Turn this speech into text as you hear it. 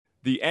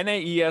The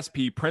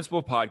NAESP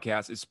Principal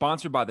Podcast is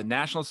sponsored by the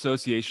National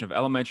Association of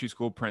Elementary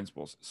School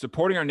Principals,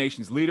 supporting our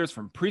nation's leaders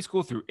from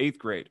preschool through 8th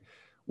grade.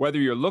 Whether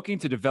you're looking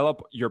to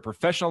develop your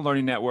professional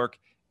learning network,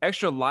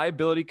 extra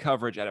liability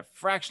coverage at a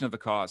fraction of the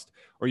cost,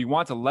 or you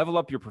want to level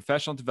up your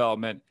professional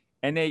development,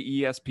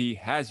 NAESP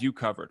has you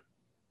covered.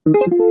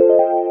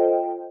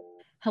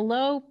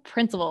 Hello,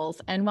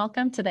 principals, and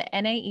welcome to the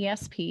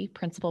NAESP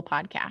Principal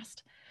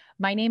Podcast.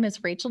 My name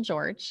is Rachel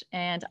George,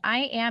 and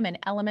I am an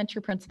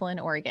elementary principal in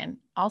Oregon,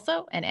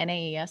 also an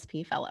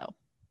NAESP fellow.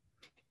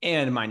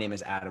 And my name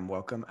is Adam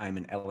Welcome. I'm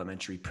an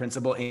elementary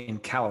principal in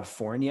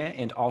California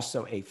and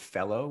also a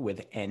fellow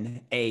with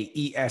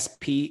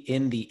NAESP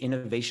in the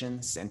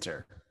Innovation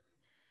Center.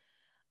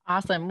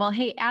 Awesome. Well,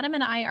 hey, Adam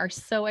and I are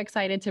so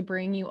excited to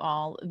bring you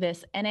all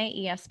this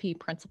NAESP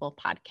Principal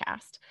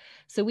Podcast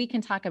so we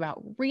can talk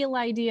about real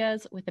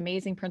ideas with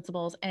amazing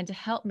principals and to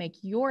help make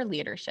your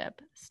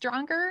leadership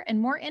stronger and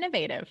more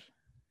innovative.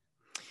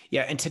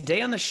 Yeah, and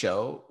today on the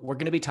show, we're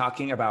going to be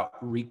talking about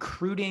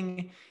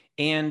recruiting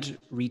and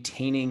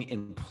retaining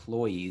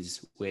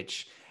employees,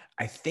 which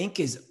I think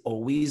is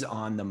always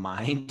on the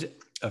mind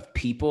of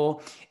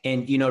people.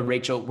 And, you know,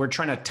 Rachel, we're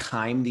trying to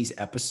time these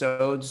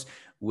episodes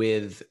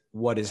with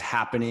what is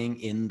happening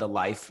in the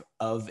life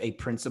of a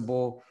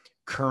principal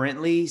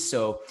currently.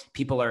 So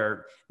people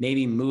are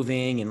maybe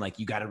moving and like,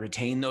 you got to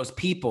retain those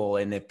people.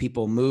 And if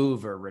people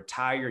move or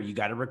retire, you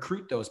got to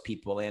recruit those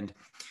people. And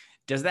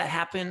does that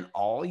happen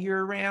all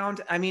year round?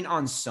 I mean,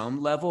 on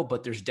some level,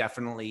 but there's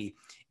definitely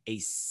a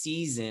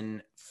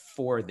season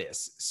for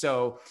this.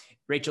 So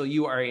Rachel,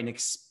 you are an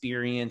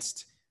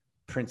experienced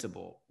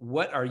principal.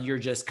 What are your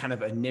just kind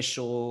of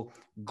initial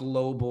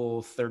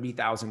global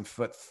 30,000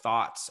 foot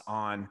thoughts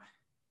on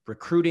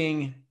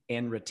recruiting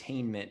and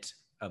retainment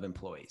of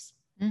employees?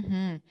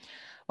 Mm-hmm.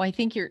 Well, I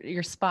think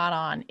you're spot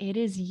on. It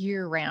is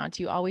year round.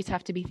 You always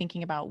have to be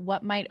thinking about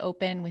what might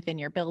open within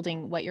your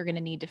building, what you're going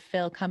to need to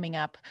fill coming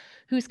up,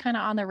 who's kind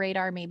of on the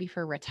radar, maybe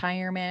for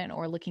retirement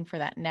or looking for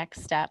that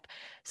next step.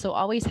 So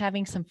always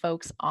having some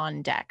folks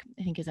on deck,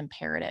 I think, is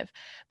imperative.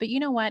 But you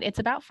know what? It's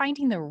about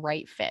finding the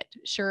right fit.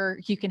 Sure,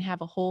 you can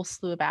have a whole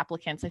slew of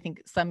applicants. I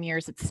think some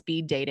years it's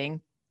speed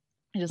dating.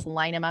 I just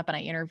line them up and I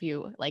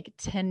interview like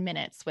 10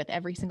 minutes with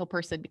every single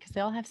person because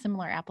they all have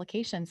similar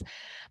applications.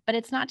 But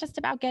it's not just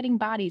about getting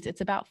bodies,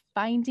 it's about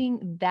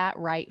finding that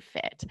right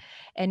fit.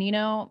 And, you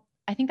know,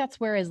 I think that's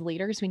where, as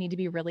leaders, we need to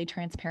be really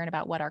transparent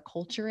about what our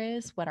culture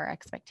is, what our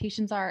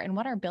expectations are, and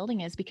what our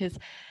building is, because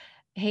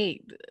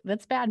hey,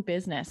 that's bad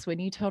business when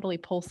you totally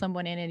pull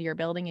someone into your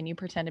building and you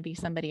pretend to be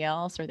somebody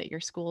else, or that your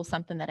school is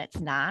something that it's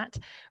not,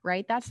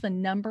 right? That's the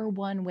number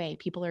one way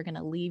people are going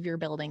to leave your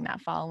building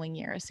that following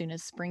year. As soon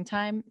as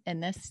springtime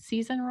and this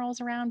season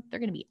rolls around,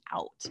 they're going to be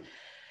out.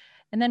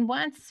 And then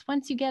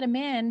once you get them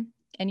in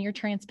and you're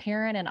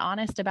transparent and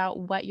honest about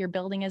what your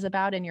building is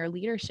about and your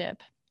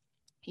leadership,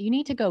 you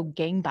need to go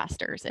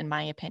gangbusters, in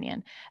my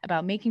opinion,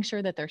 about making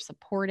sure that they're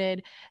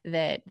supported,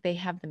 that they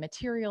have the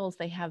materials,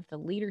 they have the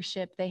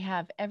leadership, they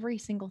have every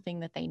single thing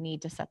that they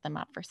need to set them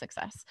up for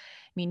success.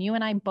 I mean, you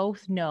and I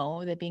both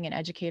know that being an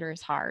educator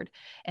is hard,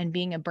 and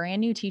being a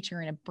brand new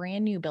teacher in a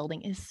brand new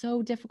building is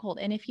so difficult.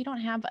 And if you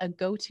don't have a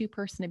go-to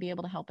person to be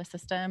able to help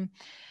assist them,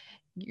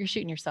 you're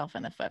shooting yourself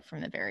in the foot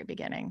from the very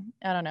beginning.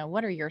 I don't know.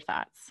 What are your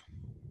thoughts?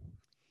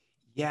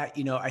 Yeah,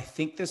 you know, I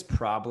think this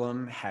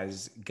problem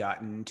has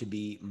gotten to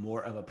be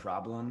more of a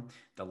problem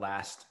the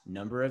last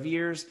number of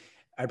years.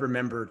 I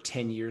remember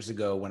 10 years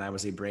ago when I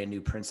was a brand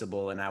new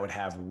principal and I would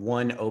have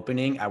one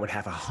opening, I would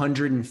have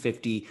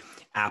 150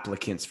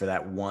 applicants for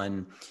that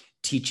one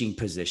teaching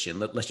position.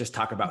 Let's just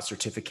talk about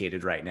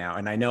certificated right now.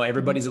 And I know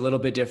everybody's a little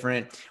bit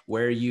different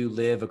where you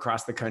live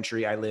across the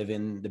country. I live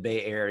in the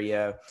Bay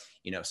Area,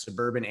 you know,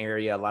 suburban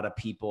area, a lot of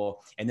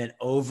people. And then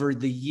over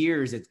the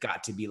years, it's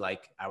got to be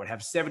like, I would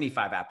have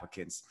 75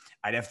 applicants.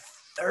 I'd have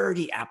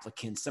 30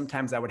 applicants.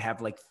 Sometimes I would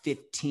have like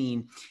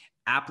 15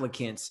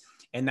 applicants.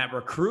 And that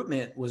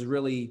recruitment was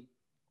really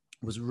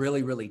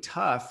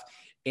tough.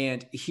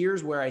 And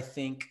here's where I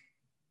think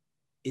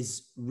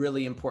is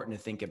really important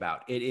to think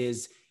about. It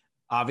is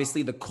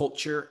obviously the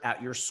culture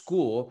at your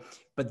school,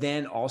 but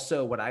then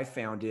also what I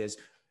found is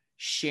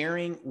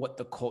sharing what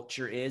the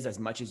culture is as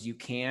much as you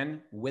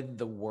can with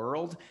the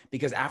world.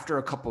 Because after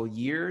a couple of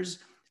years,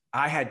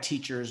 I had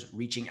teachers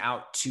reaching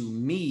out to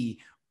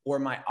me or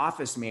my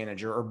office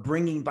manager, or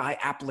bringing by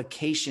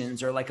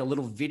applications or like a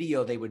little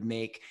video they would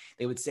make.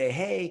 They would say,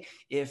 hey,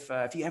 if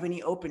you have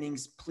any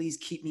openings, please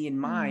keep me in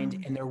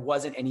mind. And there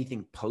wasn't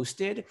anything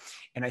posted.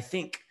 And I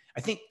think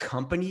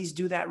companies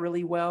do that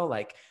really well.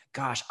 Like,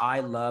 gosh,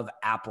 I love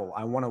Apple.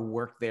 I want to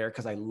work there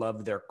because I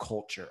love their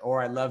culture,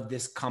 or I love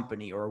this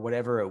company, or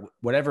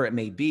whatever it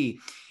may be.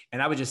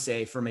 And I would just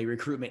say, from a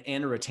recruitment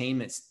and a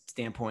retainment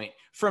standpoint,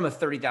 from a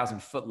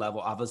 30,000 foot level,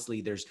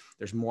 obviously there's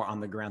more on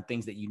the ground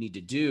things that you need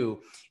to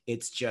do.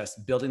 It's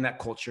just building that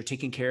culture,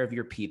 taking care of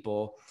your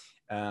people.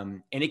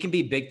 And it can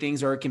be big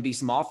things or it can be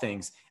small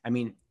things. I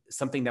mean,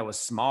 something that was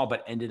small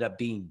but ended up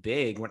being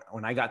big.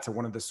 When I got to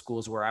one of the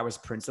schools where I was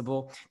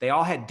principal, they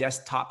all had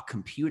desktop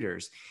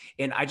computers.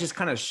 And I just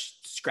kind of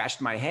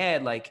scratched my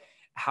head like,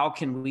 how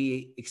can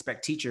we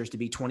expect teachers to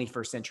be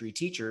 21st century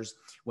teachers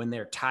when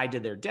they're tied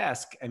to their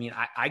desk? I mean,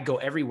 I go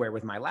everywhere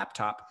with my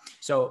laptop.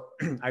 So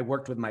I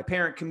worked with my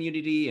parent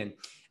community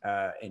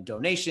and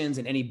donations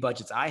and any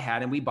budgets I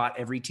had. And we bought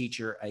every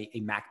teacher a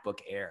MacBook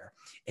Air.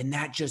 And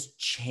that just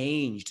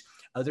changed.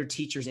 Other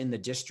teachers in the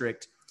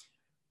district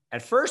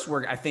at first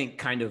were, I think,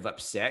 kind of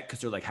upset because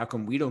they're like, how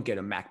come we don't get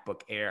a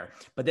MacBook Air?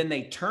 But then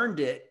they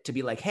turned it to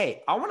be like,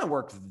 hey, I want to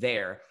work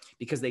there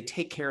because they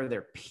take care of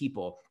their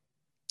people.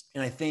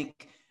 And I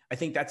think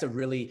that's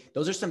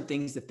those are some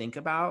things to think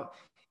about.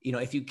 You know,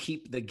 if you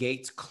keep the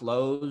gates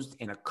closed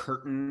and a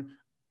curtain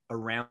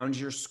around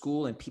your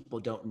school and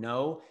people don't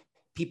know,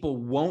 people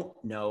won't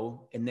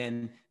know, and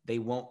then they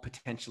won't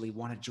potentially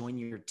want to join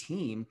your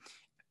team.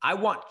 I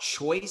want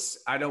choice.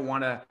 I don't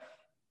want to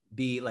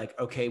be like,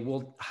 okay,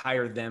 we'll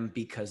hire them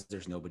because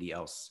there's nobody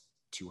else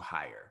to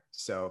hire.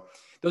 So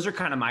those are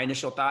kind of my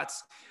initial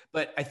thoughts.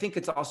 But I think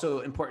it's also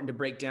important to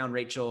break down,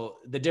 Rachel,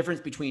 the difference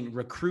between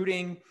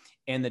recruiting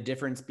and the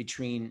difference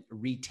between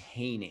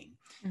retaining.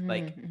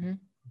 Like,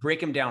 break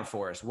them down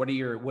for us. What are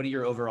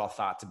your overall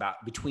thoughts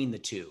between the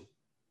two?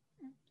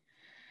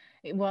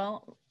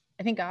 Well,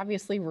 I think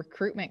obviously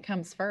recruitment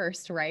comes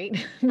first, right?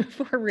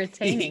 Before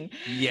retaining.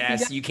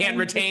 Yes, you can't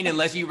retain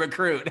unless you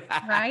recruit.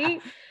 Right?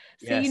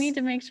 So Yes. You need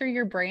to make sure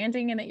you're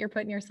branding and that you're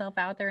putting yourself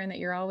out there and that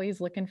you're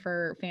always looking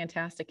for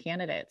fantastic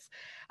candidates.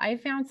 I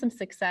found some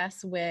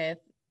success with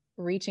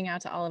reaching out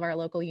to all of our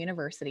local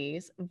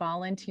universities,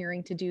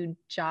 volunteering to do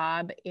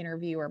job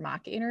interview or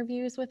mock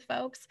interviews with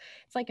folks.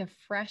 It's like a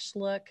first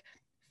look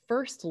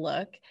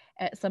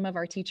at some of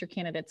our teacher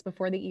candidates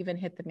before they even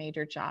hit the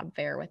major job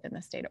fair within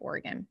the state of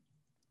Oregon.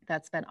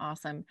 That's been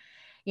awesome.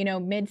 You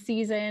know,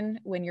 mid-season,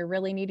 when you're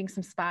really needing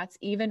some spots,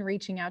 even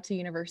reaching out to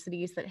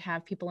universities that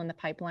have people in the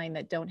pipeline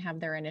that don't have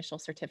their initial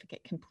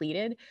certificate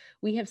completed.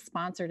 We have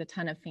sponsored a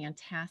ton of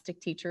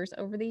fantastic teachers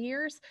over the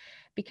years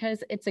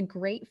because it's a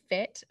great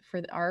fit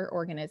for our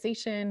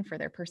organization, for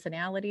their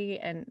personality,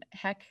 and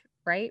heck,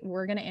 right?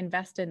 We're going to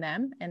invest in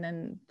them and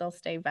then they'll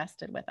stay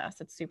vested with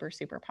us. It's super,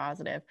 super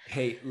positive.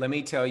 Hey, let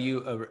me tell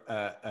you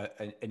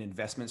an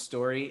investment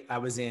story. I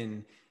was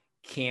in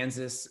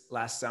Kansas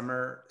last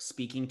summer,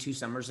 speaking 2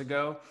 summers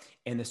ago,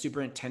 and the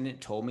superintendent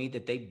told me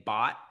that they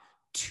bought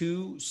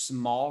 2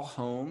 small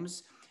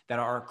homes that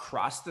are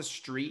across the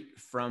street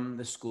from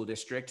the school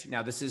district.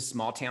 Now, this is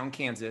small town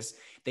Kansas.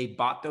 They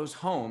bought those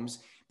homes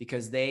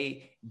because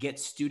they get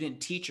student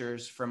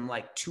teachers from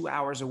like 2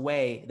 hours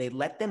away. They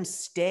let them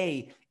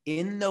stay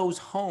in those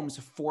homes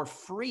for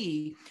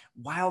free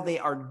while they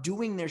are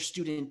doing their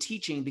student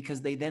teaching,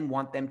 because they then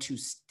want them to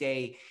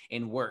stay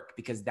and work,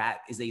 because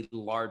that is a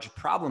large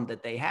problem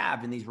that they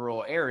have in these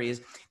rural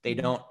areas. They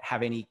don't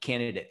have any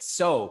candidates.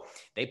 So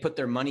they put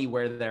their money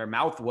where their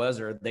mouth was,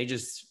 or they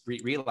just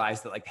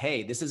realized that like,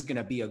 hey, this is going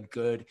to be a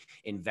good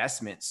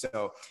investment.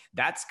 So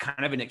that's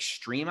kind of an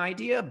extreme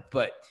idea,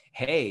 but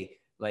hey,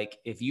 like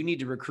if you need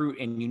to recruit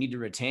and you need to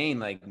retain,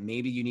 like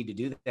maybe you need to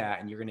do that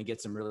and you're going to get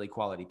some really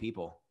quality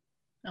people.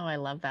 Oh, I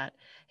love that.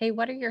 Hey,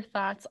 what are your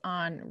thoughts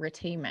on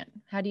retainment?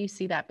 How do you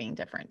see that being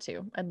different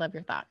too? I'd love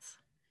your thoughts.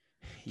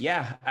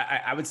 Yeah,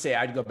 I would say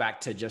I'd go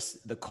back to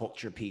just the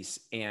culture piece,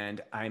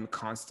 and I'm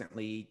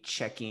constantly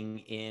checking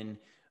in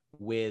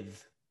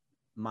with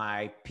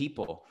my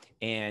people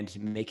and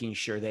making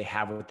sure they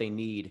have what they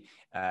need.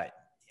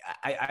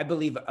 I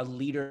believe a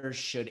leader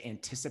should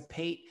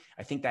anticipate.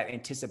 I think that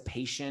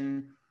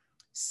anticipation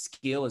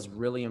skill is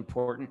really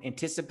important.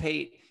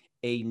 Anticipate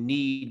a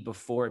need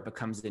before it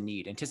becomes a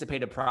need.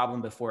 Anticipate a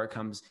problem before it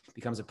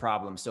becomes a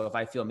problem. So if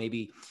I feel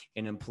maybe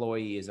an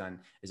employee is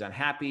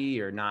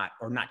unhappy or not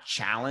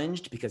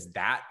challenged, because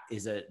that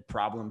is a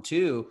problem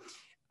too,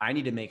 I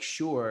need to make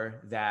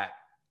sure that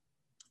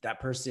that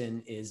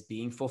person is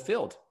being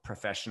fulfilled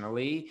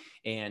professionally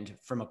and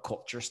from a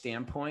culture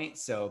standpoint.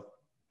 So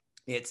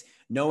it's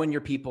knowing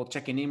your people,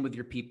 checking in with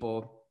your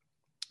people,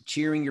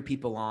 cheering your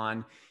people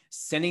on,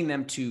 sending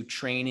them to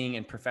training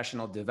and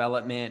professional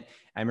development.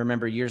 I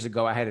remember years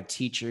ago, I had a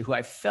teacher who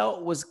I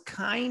felt was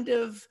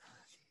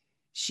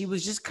she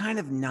was just kind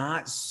of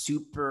not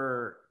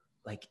super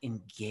like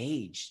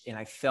engaged. And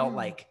I felt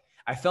like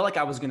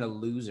I was going to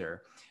lose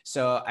her.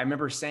 So I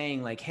remember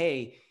saying like,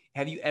 hey,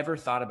 have you ever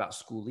thought about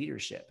school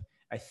leadership?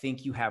 I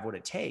think you have what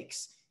it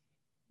takes.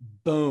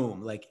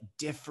 Boom, like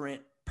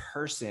different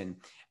person.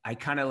 I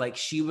kind of like,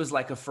 she was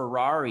like a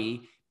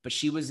Ferrari, but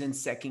she was in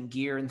second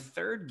gear and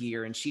third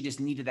gear, and she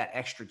just needed that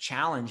extra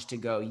challenge to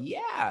go,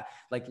 yeah,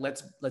 like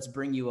let's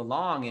bring you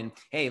along. And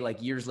hey,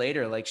 like years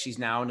later, like she's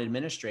now an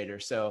administrator.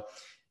 So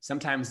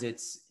sometimes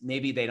it's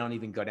maybe they don't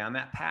even go down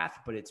that path,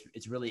 but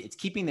it's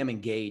keeping them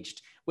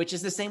engaged, which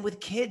is the same with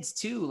kids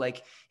too.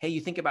 Like, hey, you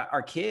think about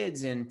our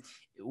kids and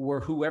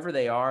whoever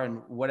they are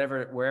and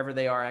wherever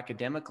they are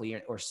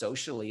academically or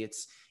socially,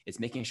 it's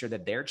making sure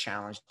that they're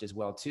challenged as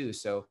well too.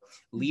 So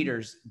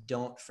leaders,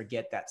 don't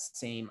forget that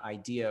same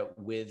idea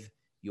with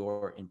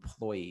your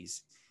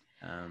employees.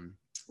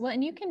 Well,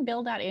 and you can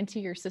build that into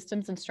your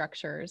systems and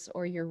structures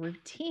or your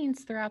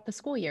routines throughout the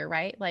school year,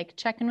 right? Like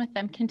check in with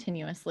them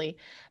continuously,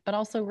 but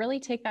also really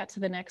take that to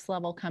the next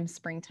level come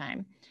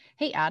springtime.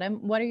 Hey,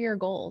 Adam, what are your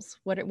goals?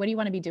 What do you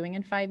want to be doing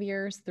in 5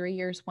 years, 3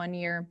 years, 1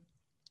 year?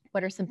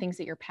 What are some things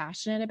that you're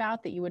passionate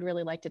about that you would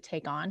really like to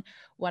take on?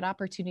 What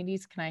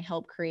opportunities can I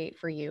help create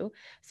for you?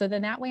 So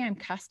then that way I'm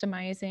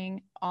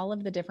customizing all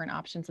of the different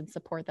options and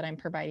support that I'm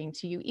providing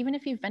to you, even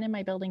if you've been in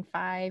my building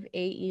 5,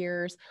 8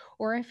 years,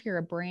 or if you're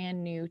a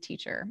brand new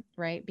teacher,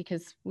 right?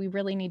 Because we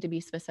really need to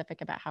be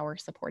specific about how we're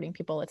supporting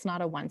people. It's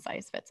not a one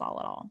size fits all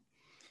at all.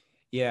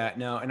 Yeah,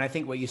 no. And I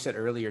think what you said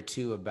earlier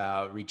too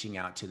about reaching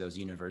out to those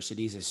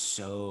universities is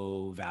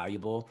so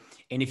valuable.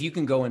 And if you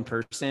can go in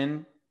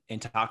person and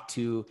talk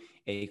to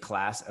a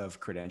class of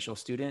credential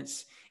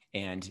students,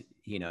 and,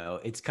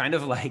 it's kind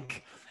of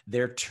like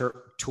they're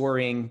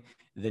touring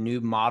the new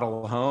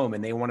model home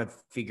and they want to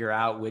figure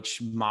out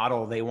which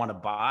model they want to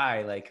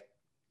buy. Like,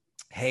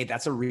 hey,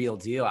 that's a real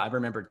deal. I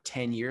remember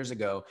 10 years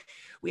ago,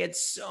 we had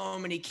so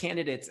many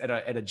candidates at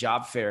a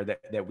job fair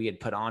that we had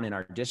put on in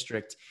our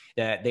district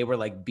that they were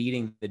like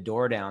beating the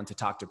door down to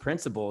talk to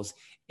principals,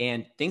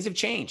 and things have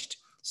changed.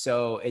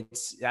 So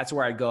that's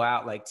where I go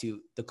out, like,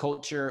 to the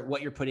culture,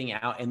 what you're putting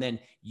out, and then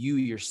you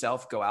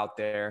yourself go out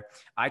there.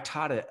 I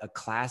taught a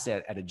class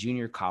at a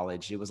junior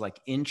college. It was like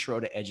intro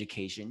to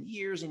education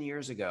years and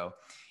years ago.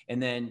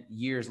 And then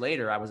years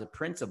later, I was a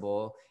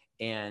principal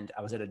and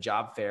I was at a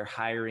job fair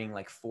hiring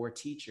like 4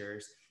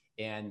 teachers.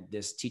 And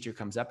this teacher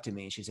comes up to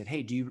me and she said,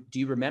 "Hey, do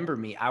you remember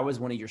me? I was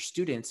one of your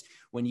students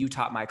when you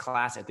taught my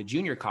class at the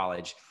junior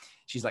college."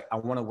 She's like, "I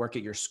want to work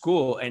at your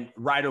school." And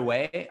right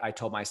away, I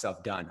told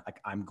myself, done,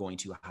 like, I'm going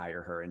to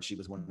hire her. And she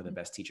was one of the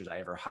best teachers I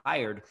ever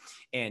hired.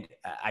 And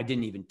I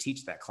didn't even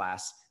teach that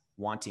class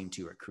wanting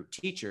to recruit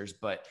teachers.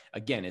 But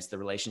again, it's the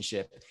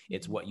relationship.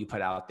 It's what you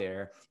put out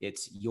there.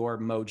 It's your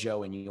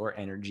mojo and your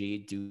energy.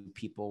 Do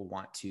people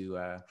want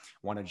to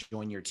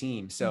join your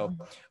team? So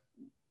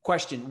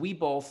question, we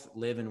both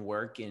live and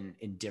work in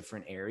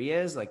different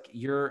areas. Like,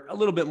 you're a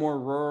little bit more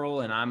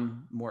rural and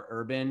I'm more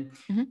urban.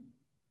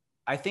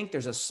 I think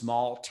there's a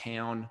small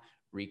town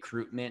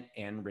recruitment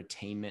and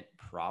retainment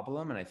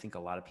problem. And I think a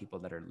lot of people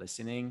that are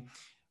listening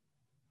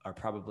are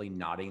probably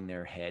nodding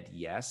their head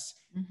yes.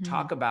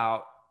 Talk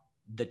about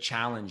the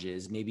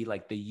challenges, maybe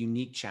like the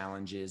unique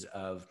challenges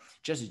of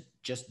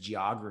just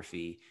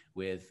geography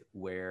with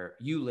where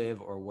you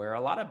live or where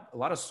a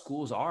lot of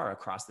schools are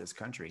across this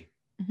country.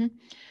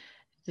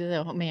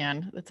 Oh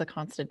man, that's a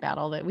constant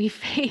battle that we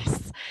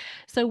face.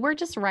 So we're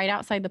just right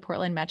outside the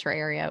Portland metro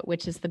area,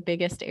 which is the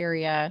biggest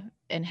area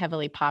and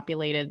heavily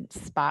populated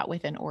spot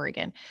within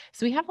Oregon.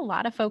 So we have a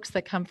lot of folks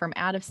that come from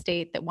out of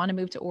state that want to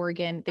move to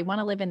Oregon. They want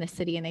to live in the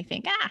city and they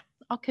think,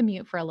 I'll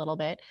commute for a little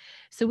bit.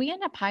 So we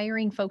end up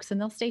hiring folks and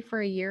they'll stay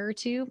for a year or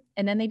two,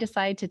 and then they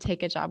decide to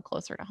take a job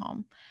closer to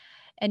home.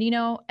 And,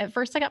 at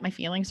first I got my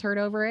feelings hurt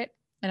over it.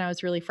 And I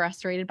was really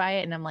frustrated by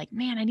it. And I'm like,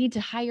 man, I need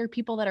to hire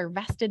people that are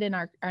vested in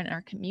our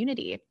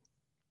community.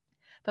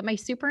 But my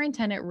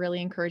superintendent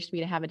really encouraged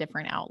me to have a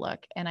different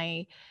outlook. And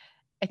I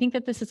think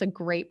that this is a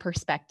great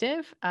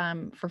perspective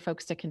for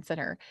folks to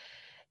consider.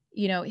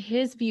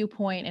 His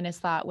viewpoint and his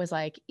thought was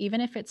like,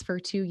 even if it's for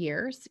 2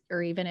 years,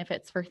 or even if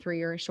it's for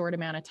 3 or a short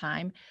amount of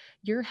time,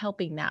 you're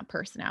helping that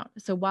person out.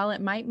 So while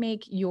it might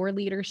make your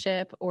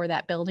leadership or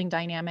that building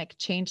dynamic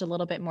change a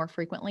little bit more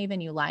frequently than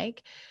you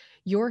like,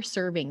 you're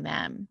serving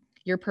them.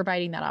 You're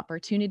providing that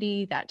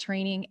opportunity, that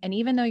training. And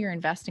even though you're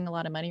investing a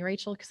lot of money,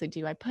 Rachel, because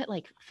I put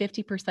like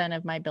 50%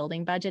 of my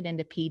building budget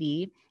into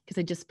PD because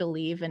I just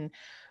believe and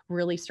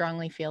really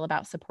strongly feel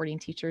about supporting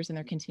teachers and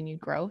their continued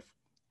growth.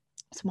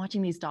 So I'm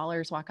watching these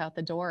dollars walk out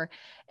the door,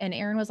 and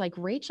Aaron was like,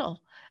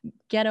 "Rachel,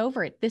 get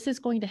over it. This is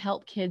going to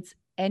help kids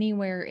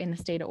anywhere in the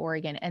state of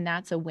Oregon, and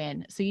that's a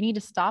win. So you need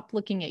to stop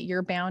looking at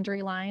your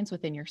boundary lines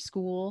within your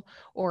school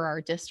or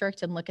our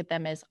district and look at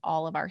them as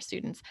all of our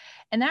students."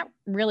 And that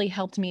really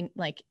helped me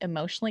like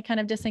emotionally kind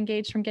of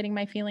disengage from getting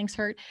my feelings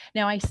hurt.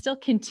 Now I still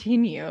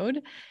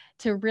continued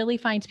to really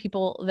find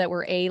people that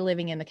were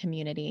living in the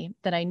community,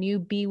 that I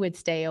knew would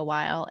stay a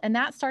while. And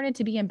that started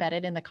to be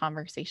embedded in the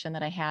conversation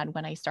that I had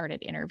when I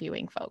started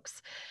interviewing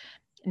folks.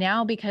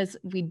 Now, because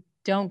we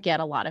don't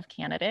get a lot of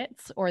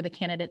candidates, or the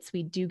candidates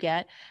we do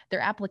get, their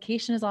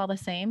application is all the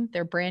same.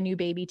 They're brand new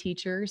baby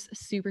teachers,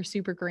 super,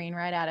 super green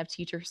right out of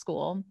teacher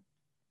school.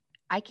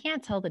 I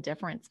can't tell the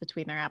difference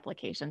between their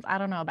applications. I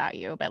don't know about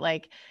you, but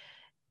like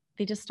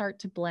they just start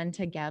to blend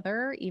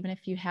together, even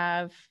if you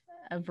have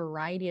a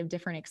variety of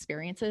different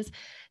experiences.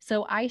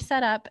 So I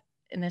set up,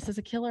 and this is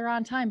a killer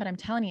on time, but I'm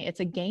telling you,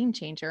 it's a game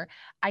changer.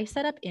 I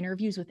set up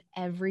interviews with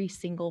every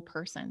single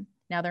person.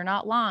 Now they're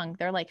not long,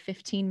 they're like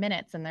 15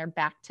 minutes and they're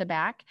back to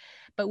back.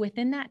 But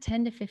within that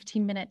 10 to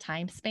 15 minute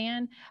time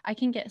span, I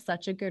can get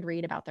such a good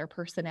read about their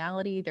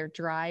personality, their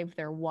drive,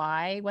 their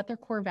why, what their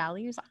core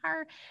values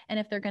are, and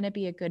if they're going to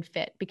be a good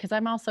fit. Because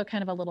I'm also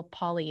kind of a little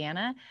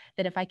Pollyanna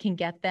that if I can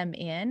get them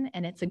in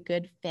and it's a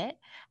good fit,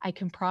 I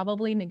can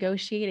probably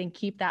negotiate and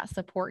keep that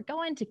support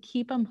going to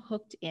keep them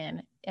hooked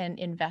in and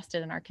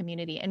invested in our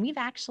community. And we've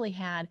actually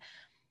had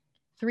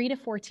 3 to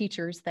 4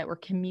 teachers that were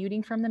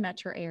commuting from the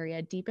metro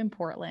area deep in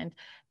Portland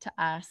to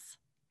us.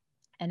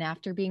 And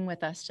after being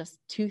with us just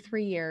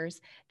 2-3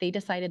 years, they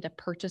decided to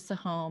purchase a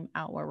home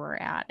out where we're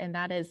at. And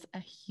that is a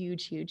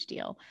huge, huge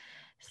deal.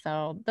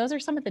 So those are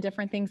some of the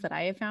different things that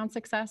I have found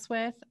success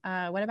with.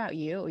 What about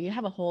you? You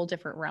have a whole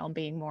different realm,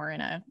 being more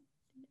in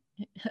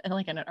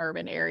like in an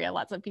urban area,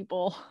 lots of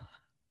people.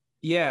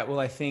 Yeah, well,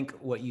 I think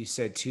what you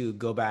said too,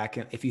 go back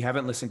and if you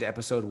haven't listened to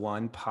episode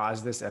 1,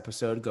 pause this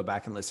episode, go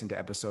back and listen to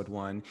episode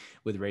 1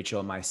 with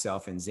Rachel,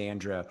 myself, and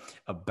Xandra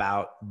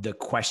about the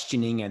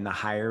questioning and the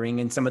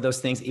hiring and some of those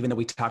things. Even though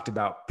we talked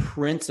about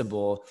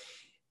principal,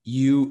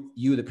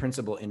 the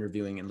principal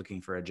interviewing and looking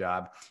for a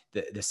job,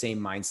 the same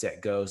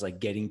mindset goes,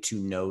 like getting to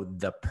know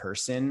the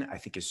person, I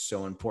think is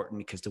so important,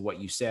 because to what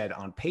you said,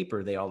 on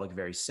paper, they all look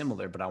very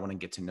similar, but I want to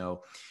get to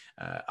know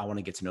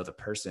the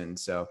person.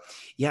 So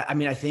yeah, I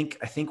mean, I think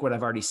what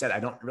I've already said, I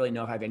don't really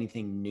know if I have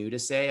anything new to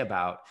say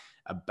about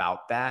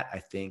that. I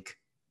think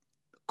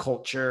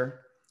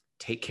culture,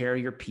 take care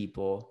of your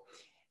people.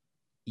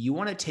 You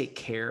want to take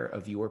care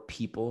of your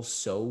people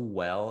so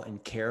well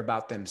and care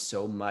about them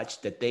so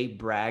much that they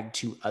brag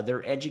to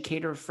other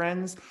educator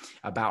friends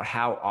about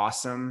how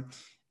awesome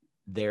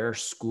their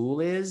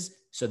school is.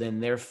 So then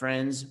their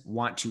friends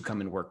want to come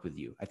and work with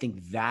you. I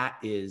think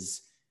that's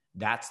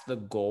the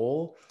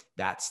goal.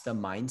 That's the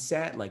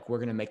mindset. Like, we're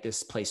going to make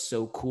this place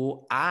so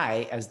cool.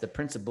 I, as the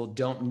principal,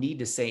 don't need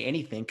to say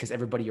anything because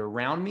everybody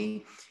around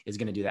me is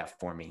going to do that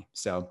for me.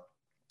 So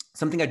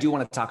something I do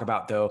want to talk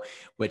about, though,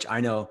 which I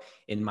know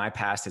in my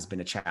past has been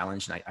a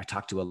challenge, and I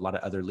talk to a lot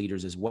of other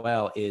leaders as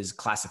well, is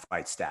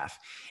classified staff.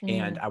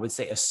 And I would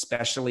say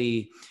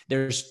especially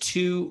there's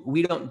two,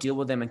 we don't deal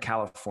with them in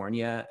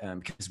California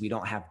because we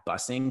don't have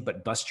busing,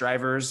 but bus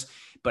drivers,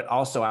 but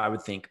also I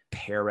would think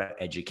para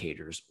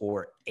educators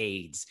or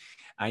aides.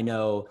 I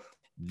know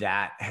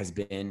that has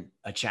been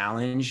a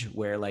challenge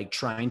where, like,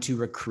 trying to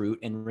recruit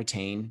and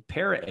retain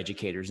para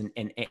educators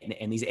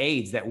and these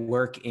aides that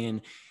work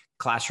in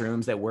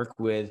classrooms, that work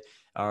with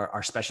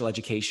our special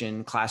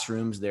education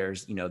classrooms. There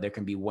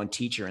can be one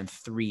teacher and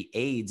 3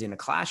 aides in a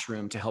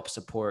classroom to help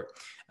support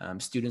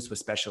students with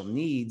special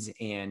needs.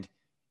 And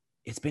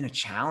it's been a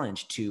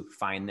challenge to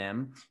find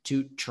them,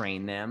 to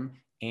train them,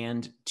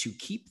 and to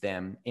keep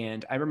them.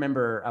 And I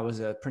remember I was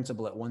a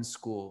principal at one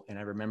school, and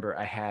I remember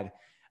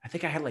I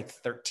think I had like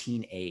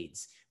 13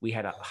 aides. We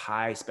had a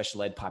high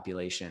special ed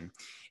population.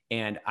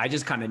 And I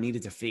just kind of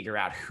needed to figure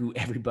out who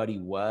everybody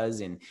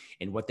was and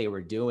what they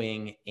were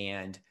doing.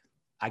 And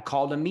I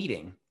called a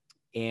meeting,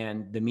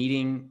 and the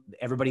meeting,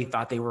 everybody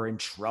thought they were in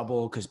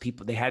trouble because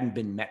they hadn't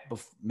been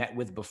met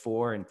with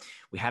before. And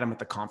we had them at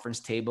the conference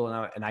table.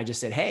 And I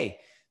just said, hey,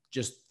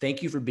 just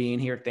thank you for being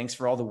here. Thanks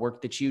for all the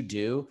work that you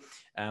do.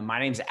 My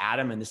name's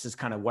Adam, and this is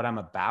kind of what I'm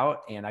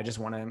about. And I just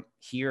want to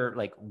hear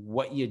like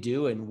what you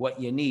do and what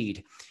you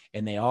need.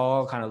 And they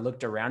all kind of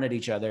looked around at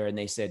each other, and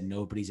they said,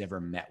 nobody's ever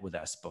met with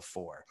us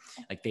before.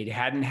 Like, they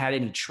hadn't had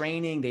any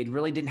training. They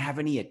really didn't have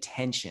any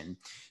attention.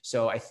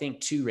 So I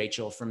think too,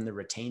 Rachel, from the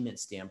retainment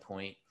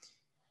standpoint,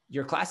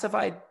 your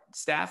classified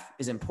staff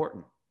is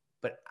important,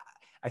 but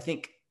I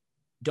think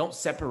don't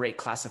separate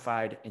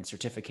classified and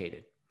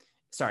certificated.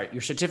 Sorry,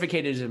 your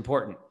certificated is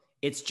important.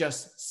 It's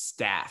just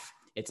staff.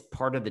 It's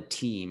part of the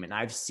team. And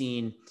I've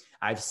seen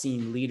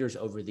leaders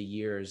over the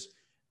years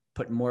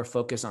put more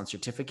focus on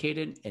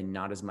certificated and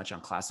not as much on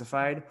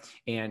classified.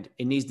 And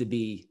it needs to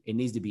be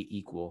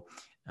equal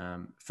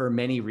for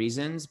many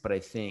reasons. But I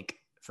think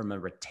from a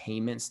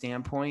retainment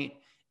standpoint,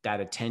 that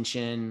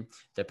attention,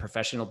 the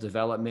professional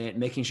development,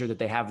 making sure that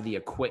they have the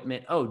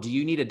equipment. Oh, do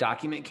you need a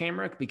document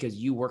camera because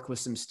you work with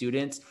some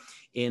students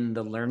in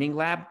the learning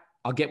lab?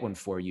 I'll get one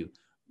for you.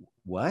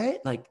 What?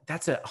 Like,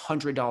 that's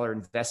 $100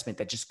 investment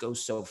that just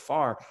goes so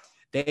far.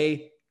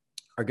 They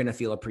are going to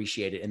feel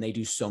appreciated, and they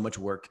do so much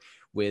work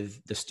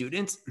with the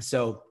students.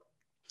 So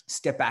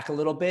step back a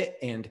little bit.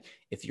 And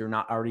if you're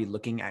not already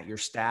looking at your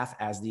staff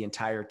as the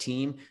entire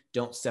team,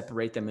 don't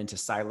separate them into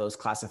silos,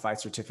 classified,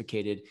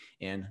 certificated,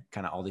 and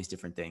kind of all these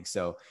different things.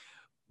 So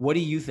what do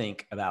you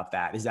think about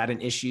that? Is that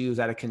an issue? Is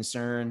that a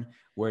concern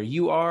where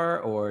you are,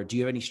 or do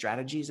you have any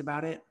strategies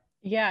about it?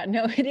 Yeah,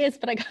 no, it is.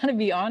 But I got to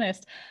be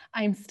honest,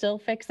 I'm still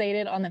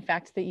fixated on the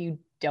fact that you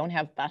don't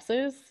have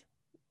buses.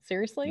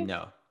 Seriously?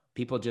 No,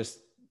 people just,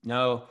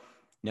 no.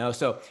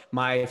 So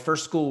my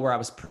first school where I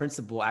was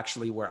principal,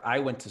 actually where I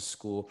went to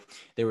school,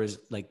 there was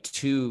like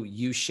 2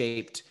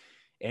 U-shaped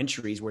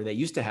entries where they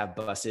used to have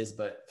buses,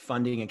 but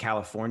funding in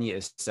California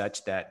is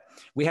such that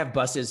we have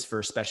buses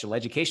for special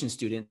education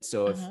students.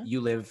 So if you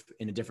live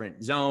in a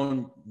different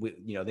zone,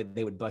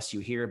 they would bus you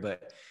here,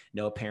 but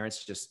no,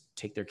 parents just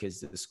take their kids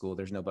to the school.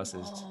 There's no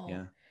buses. Oh.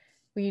 Yeah.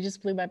 Well, you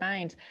just blew my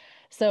mind.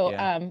 So,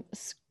 Yeah.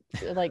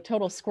 like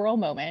total squirrel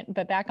moment,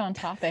 but back on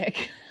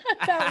topic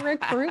about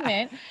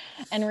recruitment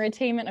and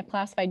retainment of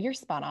classified, you're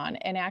spot on.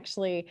 And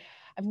actually,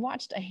 I've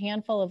watched a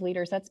handful of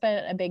leaders. That's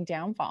been a big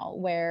downfall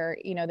where,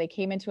 they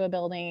came into a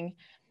building,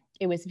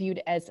 it was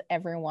viewed as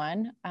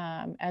everyone,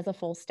 as a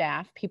full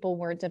staff. People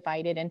were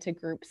divided into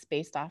groups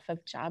based off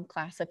of job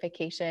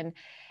classification.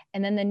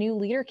 And then the new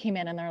leader came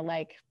in and they're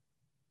like,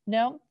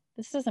 no,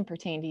 this doesn't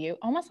pertain to you.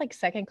 Almost like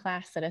second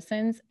class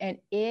citizens. And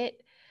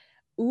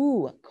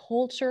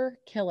culture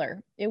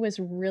killer. It was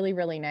really,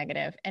 really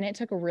negative. And it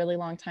took a really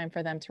long time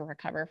for them to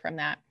recover from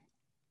that.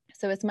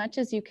 So as much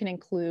as you can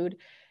include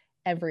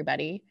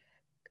everybody,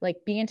 like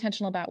be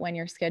intentional about when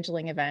you're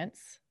scheduling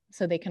events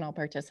so they can all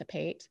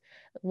participate,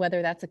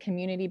 whether that's a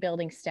community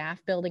building,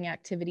 staff building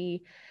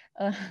activity,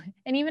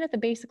 and even at the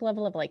basic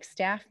level of like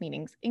staff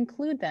meetings,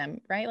 include them,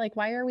 right? Like,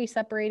 why are we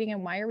separating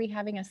and why are we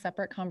having a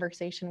separate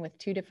conversation with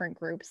two different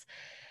groups?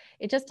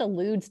 It just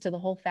alludes to the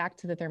whole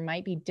fact that there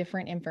might be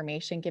different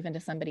information given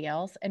to somebody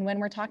else. And when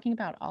we're talking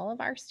about all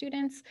of our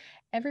students,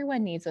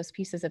 everyone needs those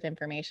pieces of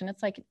information.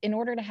 It's like, in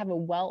order to have a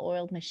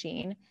well-oiled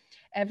machine,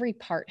 every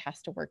part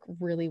has to work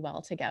really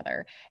well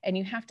together. And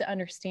you have to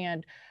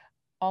understand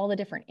all the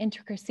different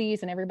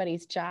intricacies and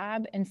everybody's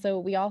job. And so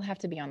we all have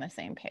to be on the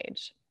same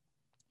page.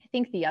 I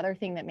think the other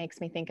thing that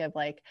makes me think of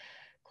like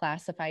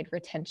classified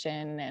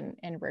retention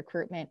and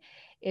recruitment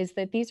is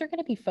that these are going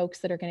to be folks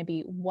that are going to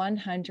be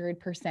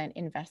 100%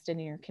 invested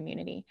in your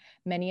community.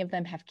 Many of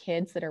them have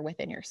kids that are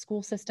within your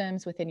school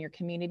systems, within your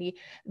community.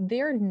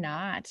 They're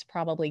not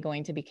probably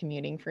going to be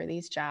commuting for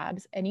these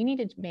jobs. And you need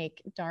to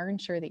make darn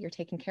sure that you're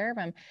taking care of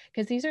them,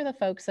 because these are the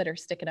folks that are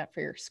sticking up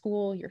for your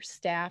school, your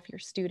staff, your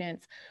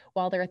students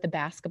while they're at the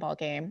basketball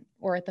game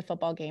or at the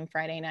football game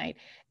Friday night.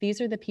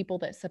 These are the people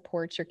that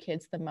support your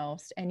kids the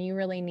most. And you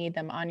really need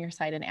them on your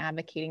side and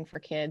advocating for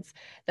kids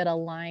that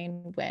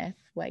align with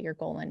what your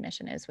goal and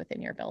mission is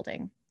within your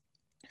building.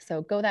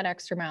 So go that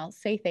extra mile,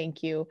 say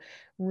thank you.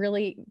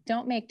 Really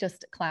don't make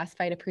just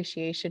classified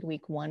appreciation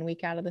week 1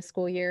 week out of the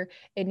school year.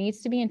 It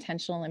needs to be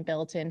intentional and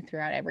built in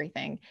throughout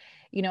everything.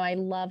 You know, I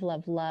love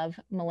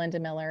Melinda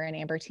Miller and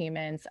Amber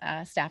Tieman's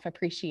staff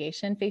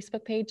appreciation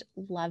Facebook page.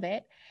 Love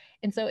it.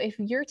 And so if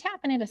you're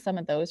tapping into some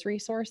of those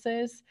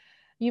resources,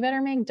 you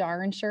better make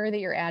darn sure that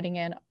you're adding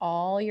in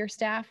all your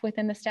staff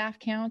within the staff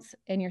counts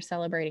and you're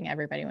celebrating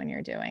everybody when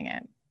you're doing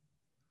it.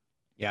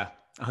 Yeah,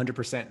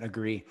 100%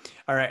 agree.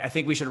 All right. I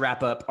think we should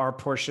wrap up our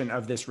portion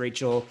of this,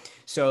 Rachel.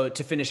 So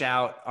to finish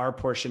out our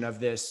portion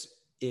of this,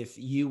 if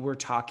you were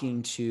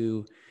talking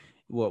to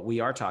we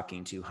are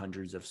talking to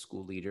hundreds of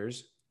school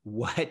leaders,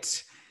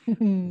 what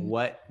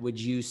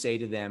would you say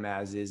to them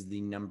as is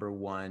the number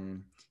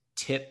one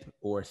tip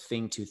or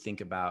thing to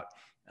think about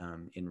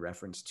in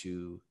reference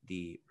to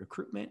the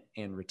recruitment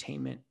and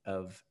retainment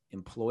of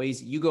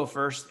employees? You go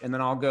first and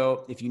then I'll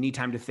go. If you need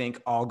time to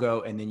think, I'll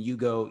go. And then you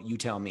go, you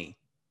tell me.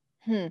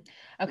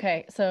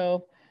 Okay.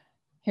 So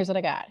here's what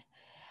I got.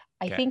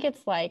 I think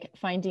it's like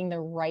finding the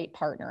right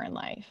partner in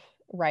life,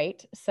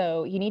 right?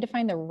 So you need to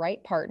find the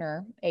right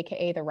partner,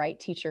 AKA the right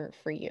teacher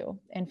for you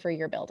and for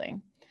your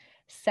building.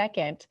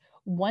 Second,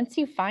 once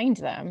you find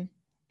them,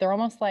 they're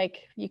almost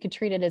like, you could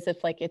treat it as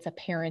if like it's a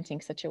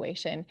parenting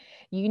situation.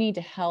 You need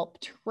to help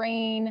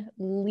train,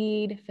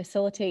 lead,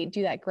 facilitate,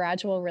 do that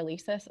gradual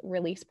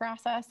release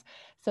process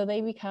so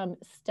they become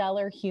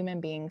stellar human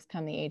beings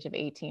come the age of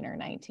 18 or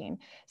 19.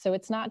 So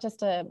it's not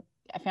just I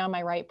found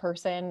my right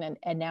person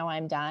and now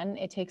I'm done.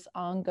 It takes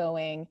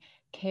ongoing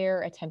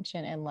care,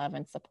 attention, and love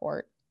and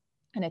support.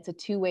 And it's a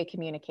two-way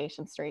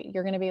communication street.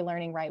 You're going to be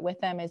learning right with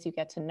them as you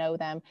get to know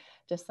them,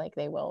 just like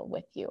they will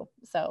with you.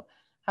 So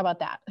how about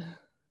that?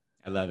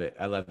 I love it.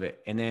 I love it.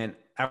 And then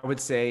I would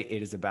say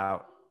it is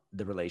about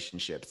the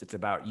relationships. It's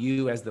about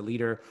you as the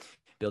leader,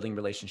 building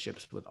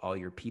relationships with all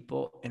your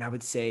people. And I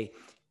would say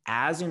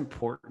as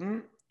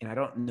important, and I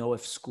don't know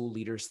if school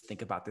leaders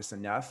think about this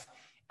enough,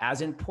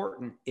 as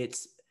important,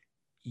 it's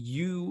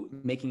you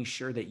making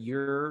sure that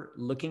you're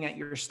looking at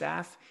your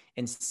staff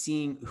and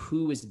seeing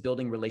who is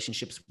building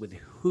relationships with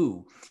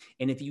who.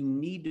 And if you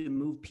need to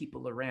move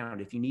people around,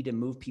 if you need to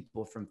move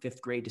people from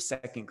 5th grade to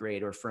 2nd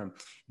grade or from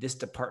this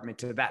department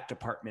to that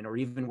department, or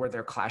even where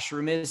their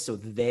classroom is, so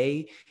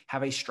they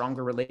have a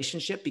stronger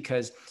relationship,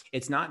 because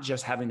it's not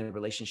just having the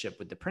relationship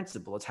with the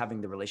principal, it's having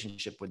the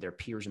relationship with their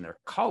peers and their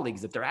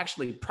colleagues that they're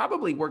actually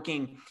probably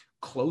working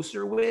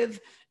closer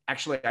with.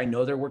 Actually, I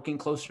know they're working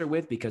closer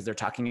with, because they're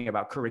talking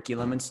about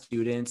curriculum and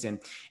students and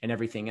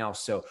everything else.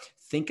 So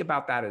think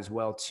about that as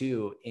well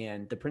too.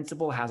 And the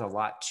principal has a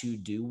lot to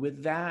do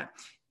with that.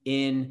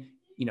 I'm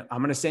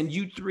going to send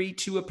you 3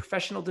 to a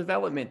professional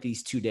development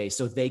these 2 days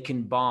so they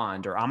can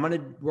bond, or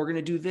we're going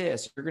to do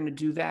this, you're going to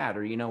do that.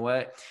 Or you know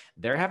what?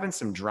 They're having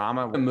some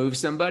drama to move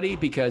somebody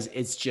because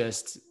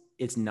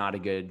it's not a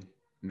good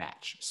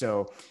match.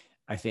 So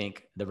I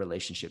think the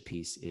relationship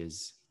piece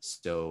is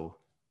so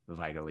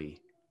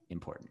vitally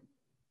important.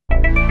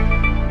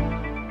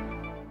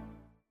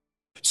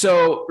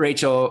 So,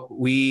 Rachel,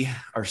 we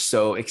are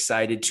so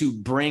excited to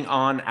bring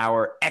on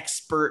our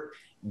expert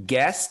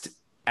guest.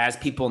 As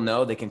people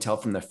know, they can tell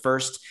from the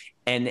first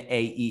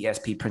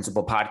NAESP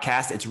Principal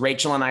podcast. It's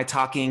Rachel and I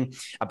talking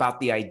about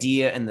the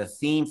idea and the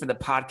theme for the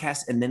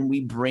podcast. And then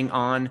we bring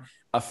on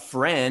a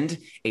friend,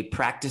 a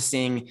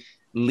practicing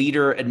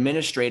leader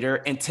administrator.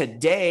 And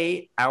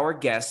today, our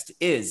guest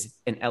is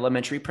an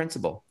elementary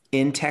principal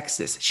in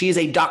Texas. She is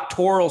a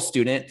doctoral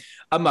student,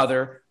 a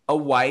mother, a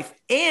wife,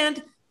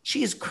 and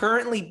she is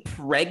currently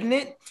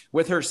pregnant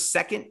with her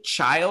 2nd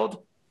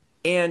child.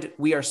 And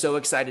we are so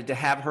excited to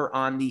have her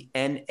on the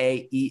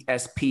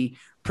NAESP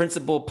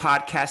Principal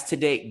Podcast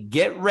today.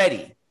 Get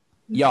ready,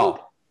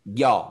 y'all,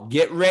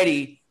 get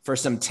ready for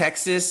some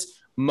Texas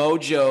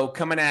mojo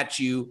coming at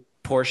you.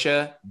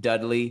 Portia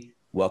Dudley,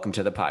 welcome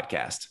to the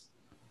podcast.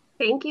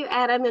 Thank you,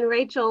 Adam and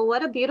Rachel.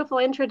 What a beautiful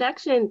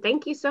introduction.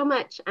 Thank you so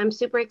much. I'm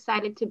super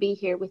excited to be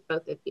here with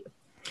both of you.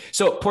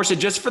 So, Portia,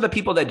 just for the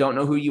people that don't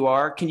know who you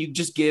are, can you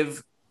just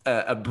give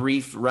a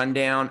brief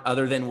rundown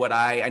other than what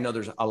I know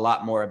there's a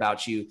lot more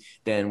about you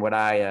than what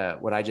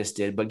I just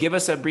did, but give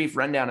us a brief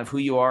rundown of who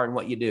you are and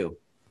what you do.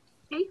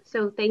 Okay,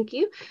 so thank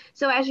you.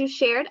 So as you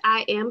shared,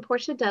 I am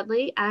Portia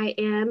Dudley. I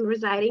am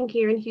residing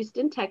here in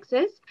Houston,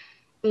 Texas.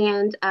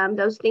 And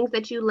those things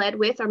that you led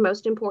with are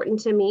most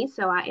important to me.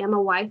 So I am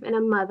a wife and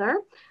a mother.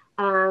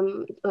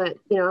 But,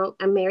 you know,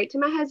 I'm married to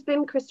my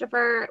husband,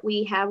 Christopher.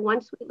 We have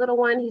one sweet little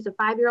one. He's a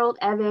 5-year-old,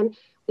 Evan.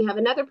 We have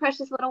another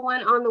precious little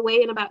one on the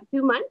way in about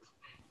 2 months,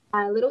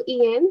 little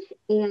Ian.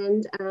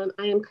 And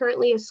I am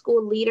currently a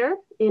school leader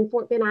in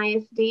Fort Bend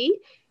ISD,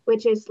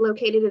 which is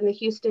located in the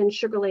Houston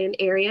Sugar Land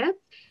area.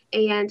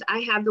 And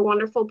I have the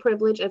wonderful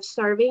privilege of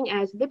serving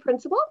as the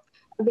principal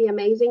of the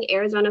amazing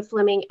Arizona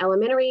Fleming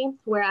Elementary,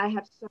 where I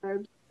have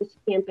served this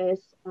campus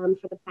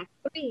for the past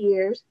 3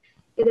 years.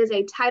 It is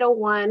a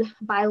Title I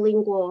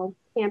bilingual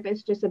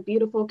campus, just a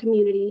beautiful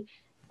community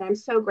that I'm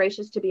so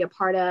gracious to be a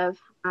part of.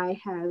 I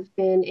have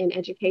been in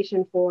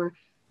education for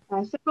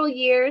several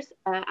years.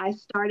 I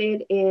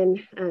started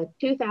in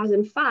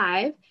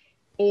 2005,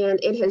 and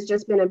it has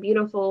just been a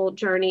beautiful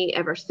journey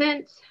ever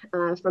since,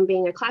 from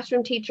being a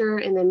classroom teacher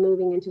and then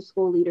moving into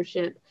school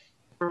leadership.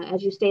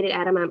 As you stated,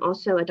 Adam, I'm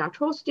also a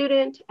doctoral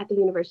student at the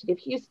University of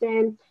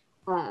Houston.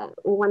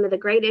 One of the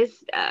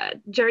greatest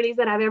journeys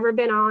that I've ever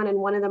been on, and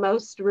one of the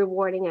most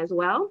rewarding as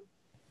well.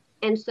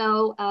 And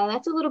so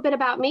that's a little bit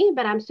about me,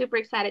 but I'm super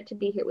excited to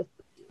be here with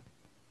you.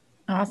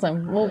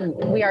 Awesome. Well,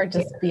 we are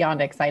just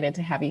beyond excited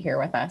to have you here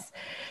with us.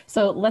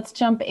 So let's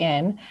jump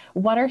in.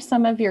 What are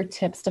some of your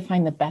tips to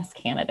find the best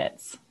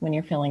candidates when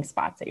you're filling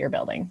spots at your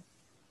building?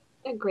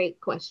 A great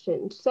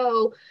question.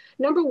 So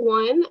number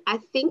one, I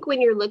think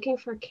when you're looking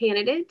for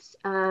candidates,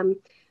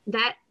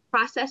 that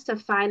process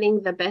of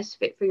finding the best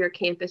fit for your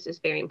campus is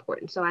very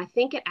important. So I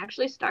think it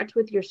actually starts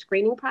with your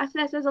screening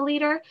process as a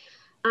leader.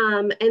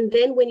 And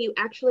then when you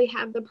actually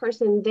have the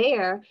person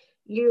there,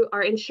 you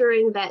are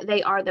ensuring that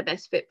they are the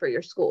best fit for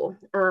your school.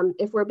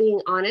 If we're being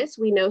honest,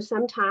 we know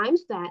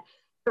sometimes that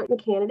certain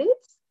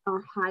candidates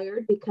are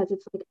hired because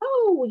it's like,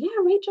 oh yeah,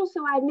 Rachel,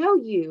 so I know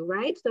you,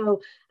 right? So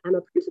I'm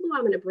a principal,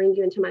 I'm going to bring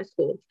you into my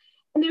school.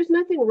 And there's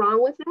nothing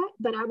wrong with that,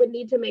 but I would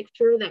need to make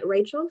sure that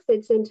Rachel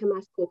fits into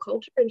my school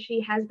culture and she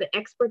has the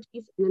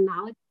expertise and the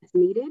knowledge that's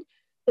needed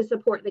to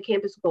support the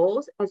campus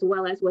goals as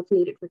well as what's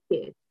needed for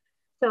kids.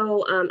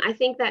 So I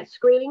think that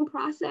screening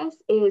process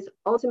is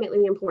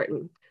ultimately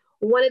important.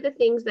 One of the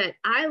things that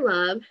I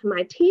love,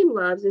 my team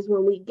loves, is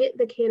when we get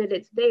the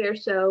candidates there.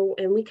 So,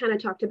 and we kind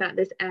of talked about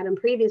this, Adam,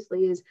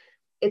 previously, is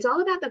it's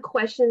all about the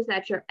questions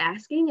that you're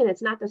asking, and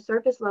it's not the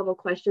surface level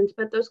questions,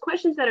 but those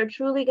questions that are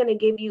truly going to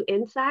give you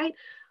insight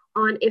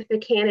on if the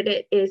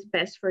candidate is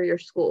best for your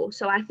school.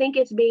 So I think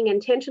it's being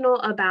intentional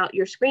about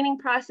your screening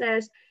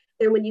process.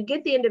 And when you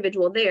get the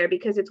individual there,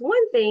 because it's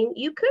one thing,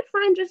 you could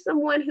find just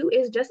someone who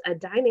is just a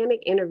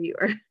dynamic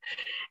interviewer,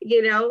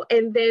 you know,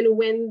 and then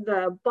when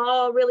the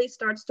ball really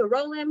starts to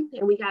roll in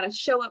and we got to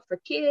show up for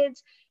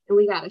kids and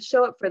we got to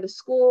show up for the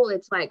school,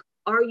 it's like,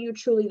 are you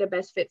truly the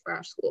best fit for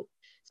our school?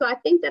 So I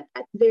think that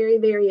that's very,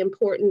 very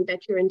important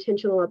that you're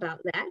intentional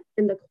about that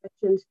and the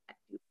questions that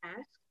you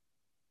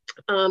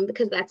ask,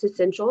 because that's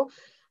essential.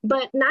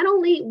 But not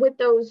only with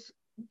those,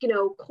 you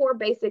know, core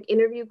basic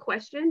interview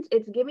questions,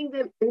 it's giving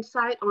them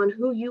insight on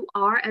who you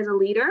are as a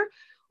leader,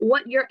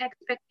 what your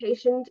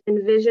expectations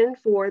and vision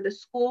for the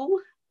school,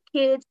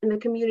 kids, and the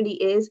community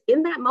is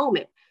in that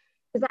moment,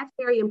 because that's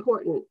very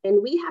important.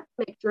 And we have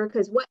to make sure,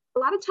 because what a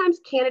lot of times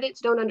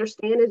candidates don't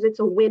understand is it's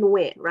a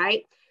win-win,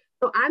 right?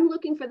 So I'm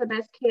looking for the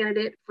best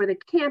candidate for the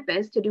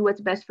campus to do what's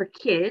best for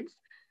kids.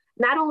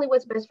 Not only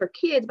what's best for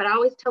kids, but I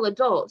always tell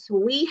adults,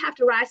 we have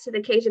to rise to the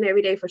occasion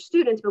every day for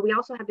students, but we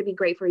also have to be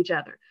great for each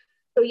other.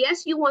 So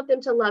yes, you want them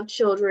to love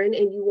children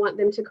and you want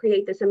them to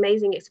create this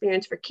amazing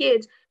experience for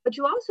kids, but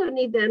you also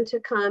need them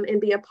to come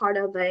and be a part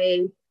of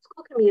a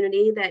school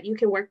community that you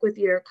can work with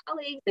your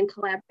colleagues and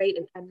collaborate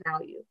and add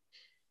value.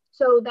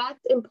 So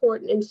that's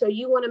important. And so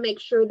you want to make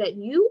sure that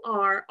you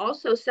are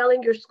also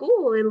selling your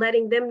school and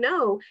letting them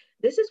know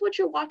this is what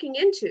you're walking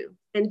into.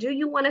 And do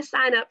you want to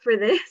sign up for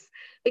this?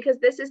 Because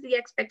this is the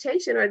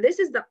expectation, or this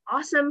is the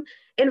awesome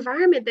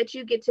environment that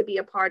you get to be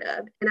a part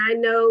of. And I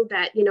know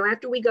that, you know,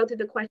 after we go through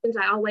the questions,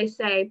 I always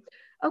say,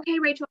 okay,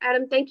 Rachel,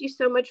 Adam, thank you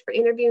so much for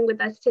interviewing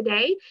with us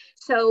today.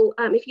 So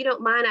if you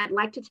don't mind, I'd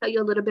like to tell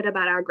you a little bit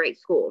about our great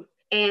school.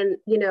 And,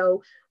 you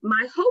know,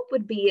 my hope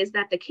would be is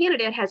that the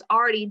candidate has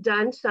already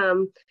done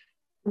some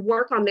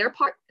work on their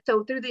part.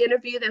 So through the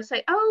interview, they'll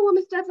say, oh, well,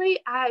 Ms. Dudley,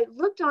 I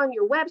looked on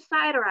your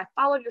website or I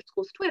followed your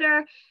school's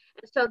Twitter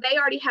So they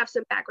already have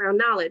some background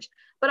knowledge.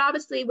 But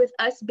obviously, with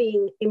us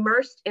being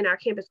immersed in our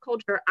campus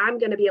culture, I'm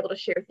going to be able to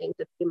share things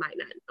that they might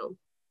not know.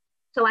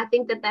 So I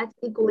think that that's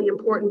equally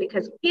important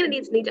because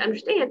candidates need to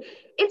understand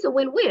it's a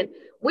win-win.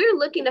 We're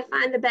looking to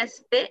find the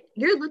best fit.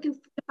 You're looking to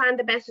find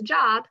the best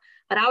job.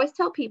 But I always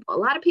tell people, a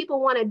lot of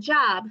people want a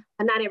job,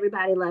 but not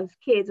everybody loves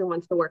kids and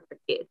wants to work for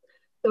kids.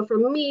 So for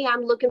me,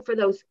 I'm looking for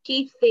those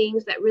key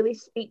things that really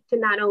speak to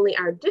not only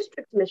our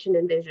district's mission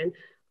and vision,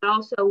 but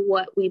also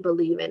what we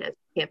believe in as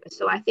a campus.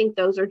 So I think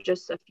those are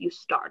just a few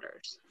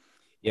starters.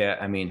 Yeah,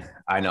 I mean,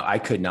 I know I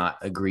could not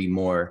agree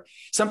more.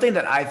 Something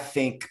that I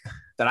think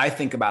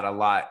about a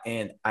lot,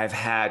 and I've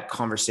had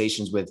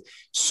conversations with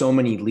so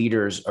many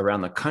leaders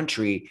around the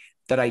country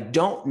that I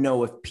don't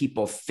know if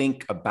people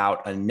think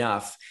about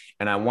enough,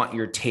 and I want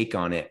your take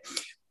on it.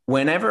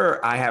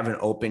 Whenever I have an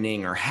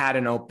opening or had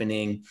an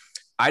opening,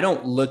 I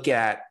don't look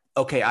at,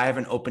 okay, I have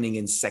an opening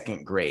in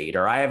second grade,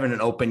 or I have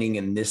an opening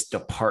in this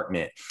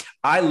department.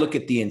 I look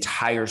at the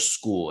entire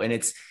school, and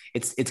it's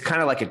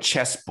kind of like a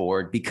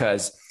chessboard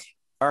because,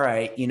 all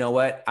right, you know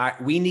what?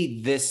 We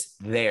need this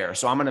there.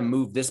 So I'm going to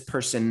move this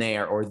person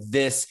there or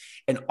this,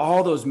 and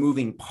all those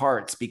moving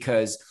parts,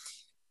 because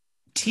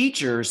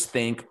teachers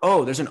think,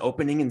 oh, there's an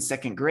opening in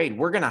second grade.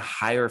 We're going to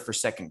hire for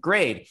second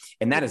grade.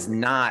 And that is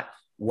not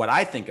what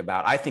I think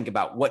about. I think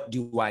about, what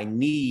do I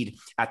need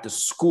at the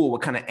school?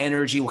 What kind of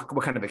energy, what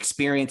kind of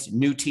experience,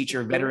 new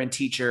teacher, veteran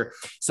teacher,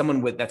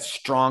 someone that's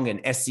strong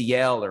in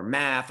SEL or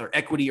math or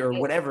equity or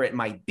whatever it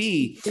might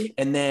be.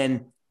 And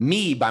then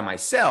me by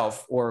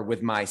myself or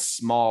with my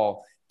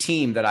small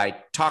team that I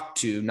talk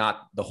to,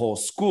 not the whole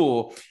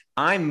school,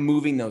 I'm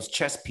moving those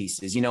chess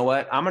pieces. You know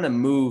what? I'm going to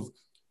move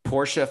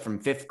Portia from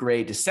fifth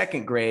grade to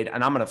second grade,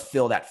 and I'm going to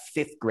fill that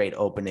fifth grade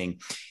opening.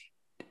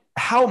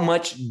 How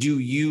much do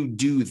you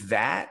do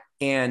that?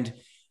 And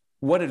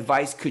what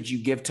advice could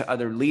you give to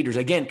other leaders?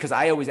 Again, because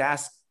I always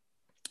ask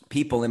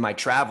people in my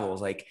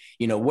travels, like,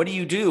 you know, what do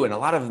you do? And a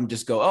lot of them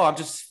just go, oh, I'm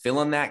just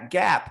filling that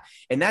gap.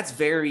 And that's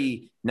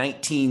very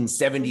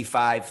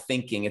 1975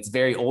 thinking. It's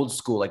very old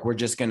school. Like we're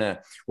going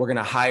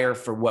to hire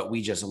for what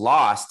we just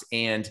lost.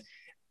 And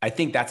I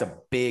think that's a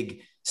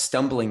big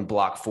stumbling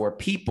block for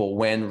people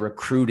when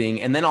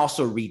recruiting and then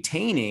also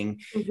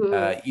retaining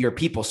your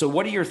people. So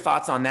what are your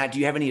thoughts on that? Do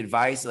you have any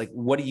advice? Like,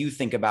 what do you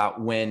think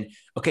about when,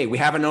 okay, we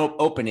have an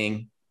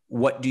opening,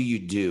 what do you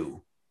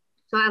do?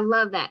 So I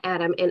love that,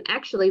 Adam. And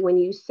actually, when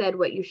you said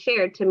what you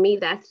shared, to me,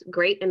 that's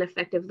great and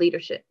effective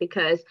leadership,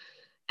 because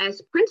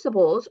as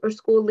principals or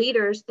school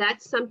leaders,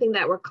 that's something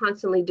that we're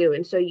constantly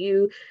doing. So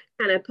you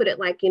kind of put it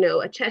like, you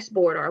know, a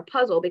chessboard or a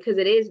puzzle, because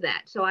it is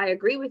that. So I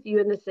agree with you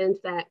in the sense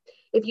that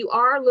if you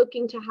are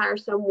looking to hire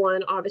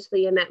someone,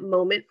 obviously in that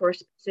moment for a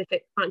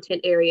specific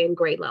content area and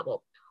grade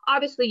level,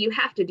 obviously you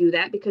have to do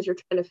that because you're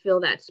trying to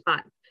fill that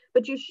spot.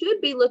 But you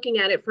should be looking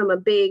at it from a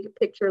big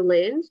picture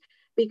lens,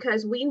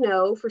 because we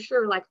know for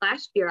sure, like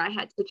last year, I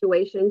had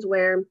situations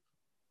where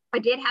I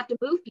did have to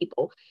move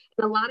people.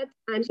 And a lot of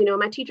times, you know,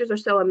 my teachers are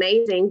so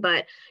amazing,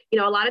 but, you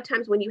know, a lot of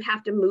times when you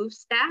have to move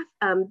staff,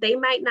 they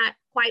might not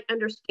quite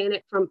understand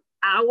it from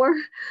our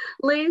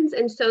lens.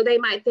 And so they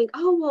might think,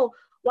 oh, well,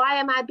 why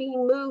am I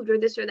being moved or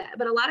this or that?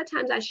 But a lot of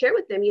times I share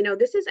with them, you know,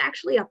 this is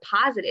actually a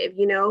positive,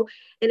 you know,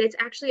 and it's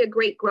actually a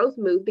great growth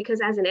move,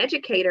 because as an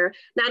educator,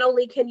 not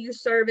only can you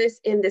service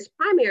in this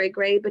primary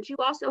grade, but you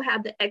also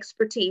have the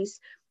expertise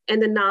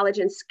and the knowledge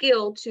and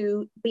skill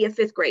to be a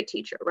fifth grade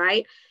teacher,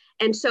 right?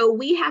 And so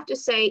we have to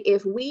say,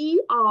 if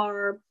we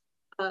are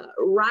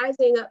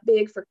rising up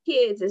big for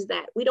kids, is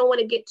that we don't want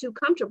to get too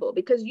comfortable,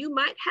 because you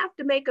might have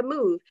to make a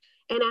move.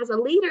 And as a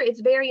leader,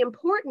 it's very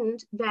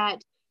important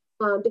that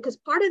because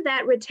part of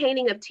that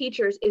retaining of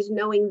teachers is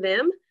knowing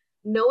them,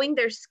 knowing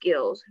their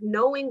skills,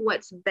 knowing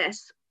what's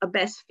a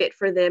best fit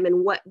for them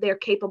and what they're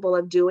capable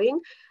of doing,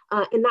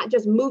 and not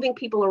just moving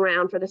people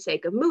around for the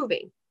sake of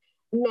moving.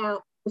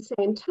 Now, at the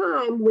same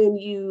time, when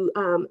you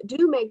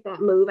do make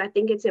that move, I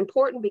think it's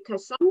important,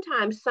 because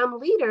sometimes some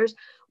leaders,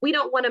 we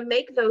don't want to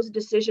make those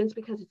decisions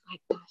because it's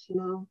like, gosh, you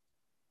know,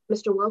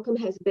 Mr. Welcome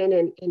has been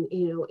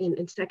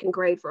in second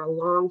grade for a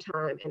long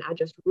time, and I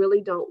just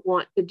really don't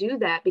want to do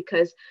that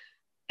because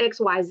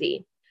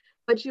XYZ.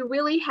 But you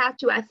really have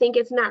to, I think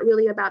it's not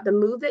really about the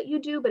move that you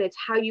do, but it's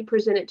how you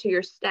present it to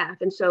your staff.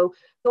 And so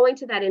going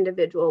to that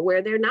individual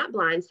where they're not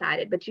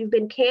blindsided, but you've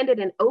been candid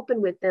and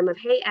open with them of,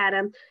 hey,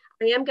 Adam,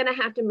 I am going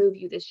to have to move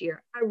you this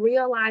year. I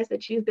realize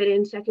that you've been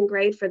in second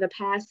grade for the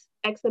past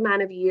X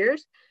amount of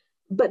years,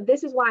 but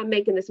this is why I'm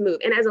making this move.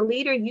 And as a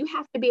leader, you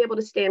have to be able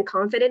to stand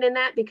confident in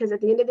that, because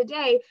at the end of the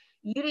day,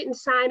 you didn't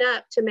sign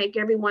up to make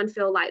everyone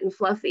feel light and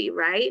fluffy,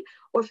 right?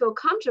 Or feel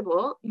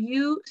comfortable.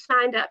 You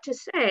signed up to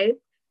say,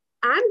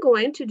 I'm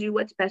going to do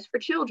what's best for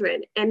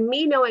children. And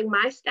me knowing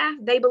my staff,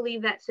 they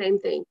believe that same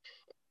thing.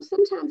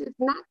 Sometimes it's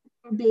not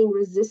being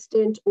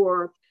resistant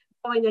or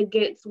going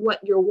against what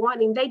you're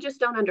wanting. They just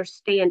don't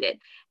understand it.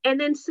 And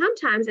then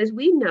sometimes, as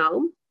we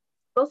know,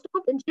 most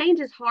often change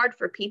is hard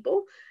for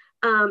people.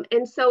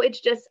 And so it's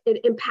just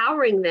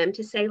empowering them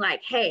to say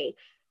like, hey,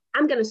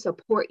 I'm going to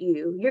support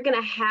you. You're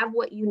going to have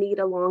what you need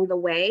along the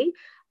way.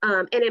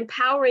 and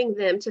empowering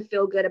them to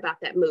feel good about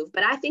that move.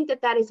 But I think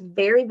that that is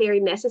very, very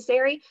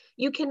necessary.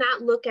 You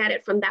cannot look at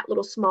it from that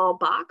little small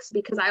box,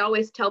 because I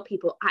always tell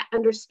people, I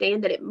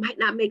understand that it might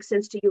not make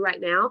sense to you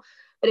right now,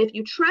 but if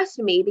you trust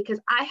me, because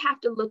I have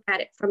to look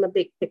at it from a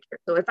big picture.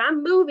 So if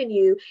I'm moving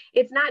you,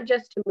 it's not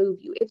just to move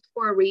you, it's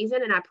for a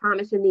reason. And I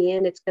promise in the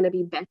end, it's going to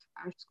be best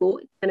for our school.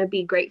 It's going to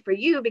be great for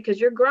you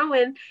because you're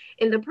growing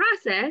in the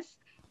process.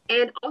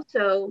 And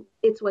also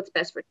it's what's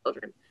best for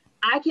children.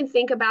 I can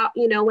think about,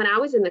 when I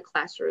was in the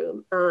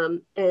classroom,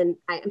 and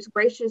I am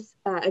gracious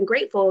and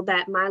grateful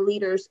that my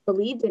leaders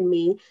believed in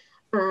me.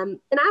 And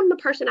I'm a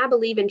person, I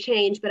believe in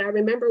change, but I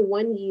remember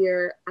one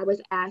year I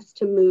was asked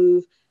to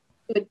move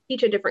to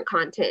teach a different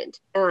content.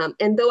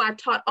 And though I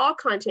taught all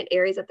content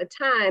areas at the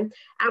time,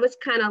 I was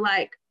kind of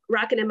like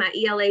rocking in my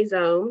ELA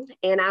zone,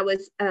 and I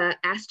was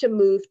asked to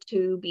move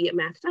to be a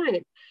math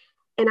science.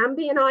 And I'm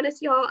being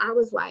honest, y'all, I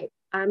was like,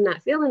 I'm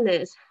not feeling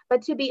this.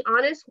 But to be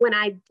honest, when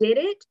I did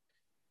it,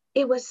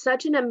 it was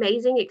such an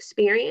amazing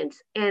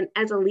experience. And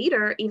as a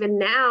leader, even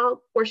now,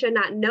 Portia,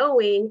 not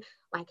knowing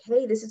like,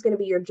 hey, this is going to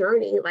be your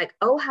journey, like,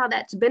 oh, how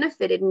that's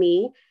benefited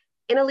me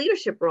in a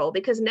leadership role,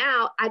 because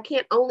now I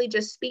can't only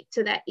just speak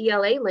to that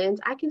ELA lens,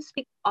 I can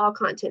speak to all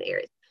content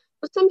areas.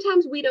 But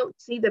sometimes we don't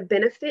see the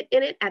benefit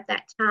in it at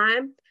that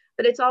time,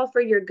 but it's all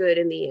for your good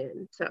in the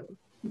end. So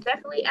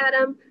definitely,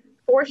 Adam,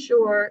 for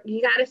sure,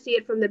 you got to see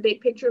it from the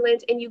big picture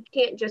lens, and you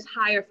can't just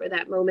hire for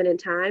that moment in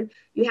time.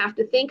 You have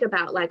to think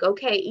about like,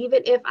 okay,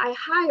 even if I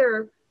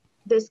hire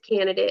this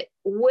candidate,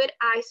 would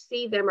I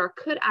see them or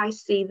could I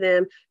see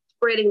them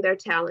spreading their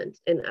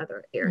talents in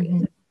other areas?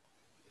 Mm-hmm.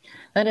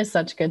 That is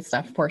such good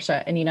stuff,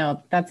 Portia. And,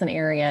 that's an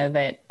area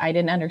that I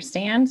didn't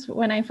understand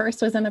when I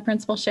first was in the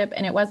principalship.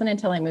 And it wasn't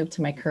until I moved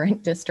to my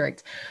current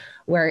district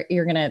where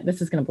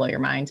this is going to blow your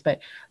mind,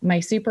 but my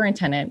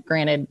superintendent,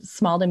 granted,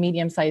 small to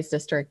medium-sized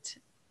district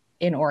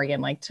in Oregon,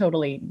 like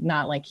totally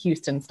not like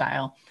Houston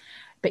style,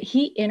 but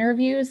he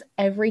interviews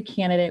every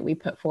candidate we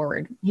put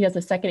forward. He does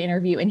a second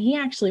interview, and he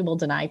actually will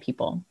deny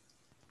people.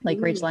 Like,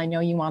 Rachel, I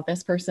know you want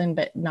this person,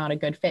 but not a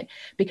good fit,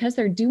 because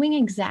they're doing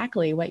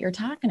exactly what you're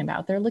talking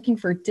about. They're looking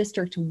for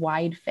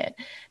district-wide fit,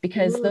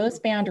 because those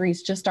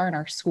boundaries just aren't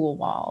our school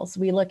walls.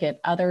 We look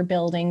at other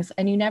buildings,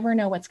 and you never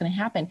know what's going to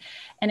happen.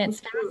 And it's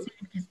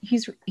fascinating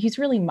because he's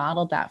really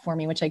modeled that for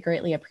me, which I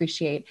greatly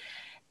appreciate.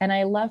 And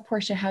I love,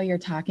 Portia, how you're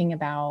talking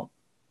about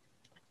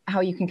how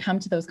you can come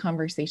to those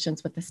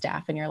conversations with the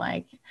staff and you're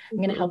like, I'm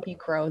going to help you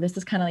grow. This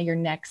is kind of like your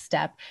next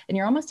step. And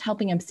you're almost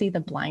helping them see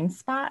the blind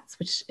spots,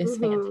 which is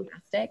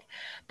fantastic.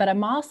 But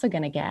I'm also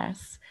going to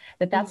guess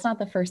that that's not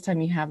the first time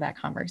you have that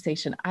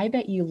conversation. I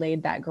bet you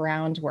laid that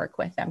groundwork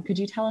with them. Could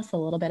you tell us a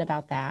little bit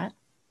about that?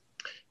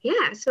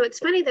 Yeah, so it's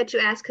funny that you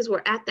ask, because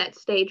we're at that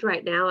stage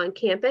right now on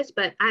campus,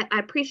 but I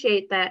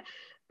appreciate that,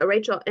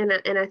 Rachel, and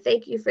I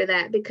thank you for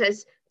that,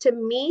 because to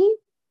me,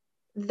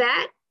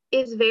 that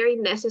is very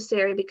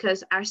necessary,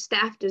 because our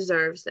staff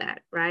deserves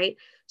that, right?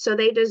 So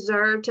they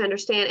deserve to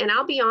understand. And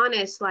I'll be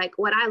honest, like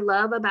what I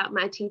love about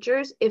my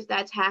teachers, if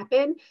that's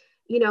happened,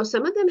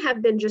 some of them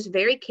have been just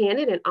very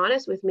candid and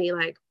honest with me,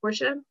 like,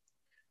 Portia,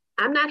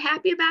 I'm not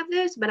happy about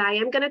this, but I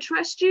am going to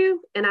trust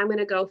you and I'm going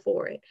to go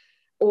for it.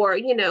 Or,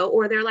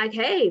 or they're like,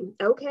 hey,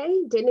 okay,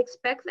 didn't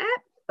expect that,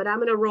 but I'm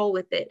going to roll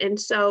with it. And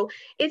so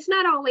it's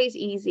not always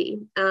easy,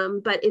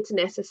 but it's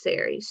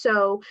necessary.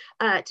 So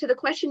to the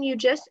question you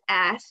just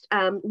asked,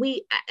 I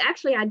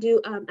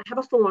have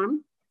a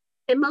form,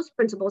 and most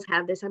principals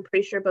have this. I'm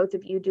pretty sure both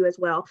of you do as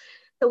well.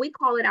 So we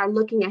call it our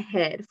looking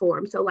ahead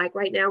form. So like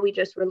right now, we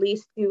just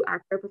released to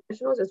our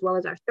paraprofessionals as well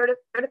as our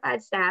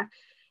certified staff.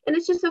 And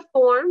it's just a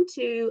form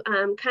to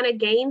kind of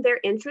gain their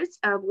interest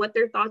of what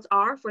their thoughts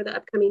are for the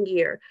upcoming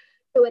year.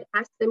 So it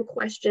asks them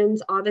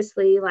questions,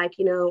 obviously, like,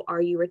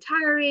 are you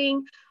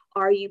retiring?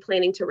 Are you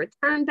planning to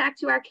return back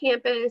to our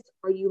campus?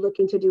 Are you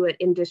looking to do it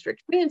in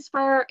district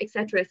transfer, et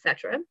cetera, et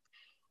cetera?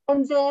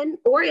 And then,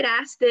 or it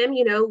asks them,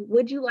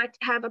 would you like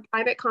to have a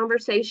private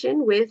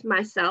conversation with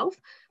myself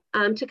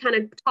to kind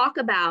of talk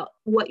about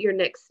what your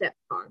next steps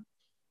are?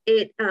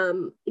 It,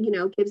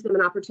 gives them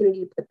an opportunity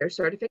to put their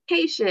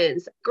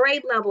certifications,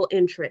 grade level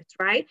interest,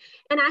 right?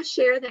 And I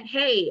share that,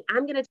 hey,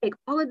 I'm going to take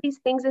all of these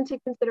things into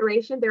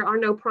consideration. There are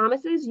no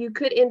promises. You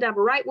could end up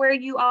right where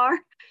you are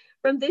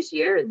from this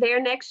year,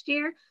 there next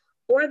year,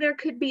 or there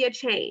could be a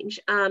change.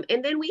 And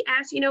then we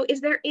ask,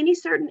 is there any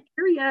certain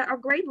area or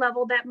grade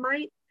level that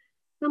might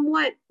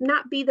somewhat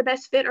not be the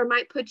best fit or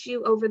might put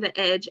you over the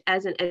edge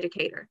as an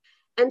educator?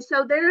 And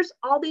so there's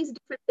all these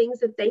different things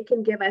that they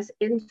can give us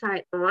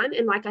insight on.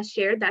 And like I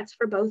shared, that's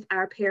for both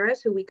our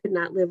paras, who we could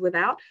not live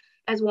without,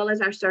 as well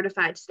as our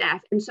certified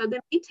staff. And so then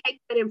we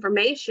take that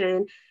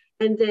information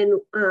and then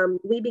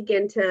we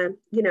begin to,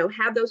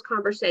 have those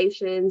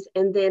conversations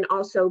and then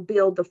also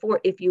build the fort,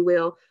 if you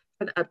will,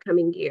 for the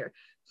upcoming year.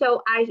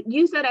 So I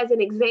use that as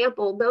an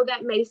example, though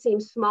that may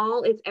seem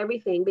small, it's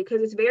everything,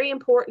 because it's very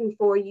important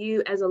for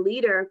you as a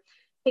leader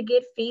to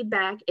get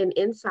feedback and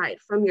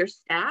insight from your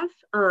staff.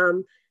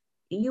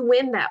 You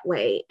win that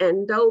way.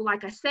 And though,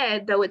 like I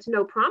said, though it's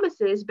no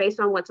promises based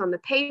on what's on the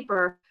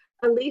paper,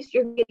 at least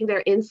you're getting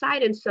their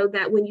insight. And so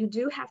that when you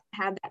do have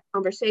to have that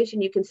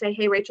conversation, you can say,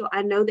 hey, Rachel,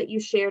 I know that you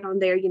shared on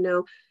there,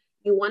 you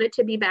wanted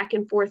to be back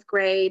in fourth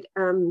grade,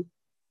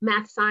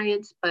 math,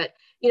 science, but,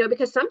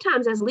 because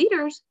sometimes as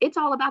leaders, it's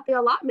all about the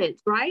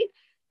allotments, right?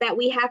 That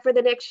we have for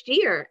the next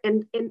year.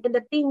 And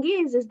the thing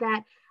is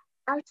that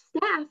our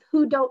staff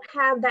who don't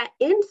have that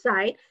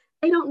insight,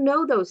 they don't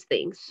know those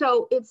things.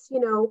 So it's,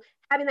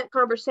 having that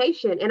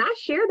conversation. And I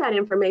share that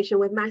information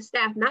with my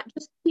staff, not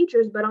just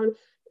teachers, but on,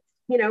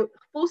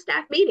 full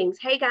staff meetings.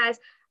 Hey guys,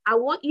 I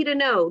want you to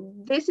know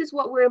this is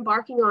what we're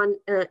embarking on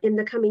in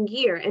the coming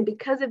year. And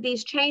because of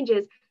these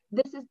changes,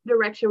 this is the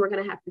direction we're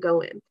going to have to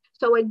go in.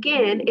 So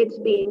again, it's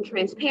being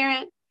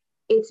transparent.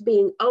 It's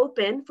being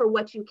open for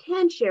what you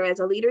can share as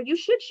a leader. You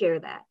should share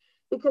that,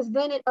 because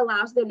then it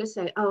allows them to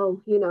say,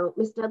 oh,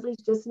 Miss Dudley's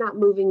just not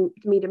moving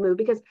me to move.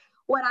 Because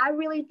what I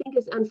really think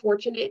is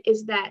unfortunate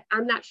is that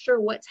I'm not sure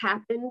what's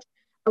happened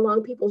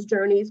along people's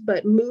journeys,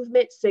 but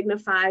movement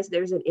signifies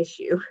there's an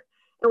issue.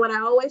 And what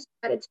I always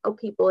try to tell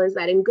people is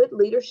that in good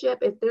leadership,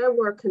 if there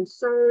were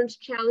concerns,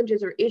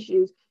 challenges, or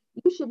issues,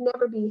 you should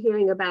never be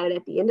hearing about it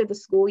at the end of the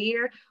school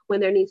year when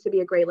there needs to be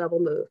a grade level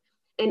move.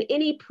 And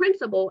any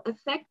principal,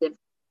 effective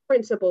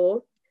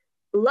principal,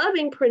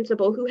 loving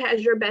principal who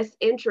has your best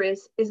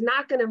interest is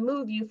not going to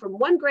move you from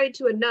one grade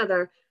to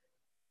another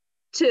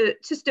to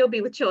still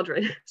be with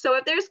children. So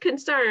if there's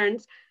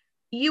concerns,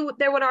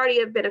 there would already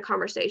have been a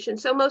conversation.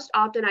 So most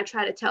often I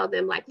try to tell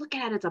them, like, look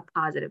at it as a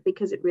positive,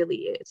 because it really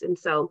is. And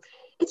so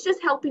it's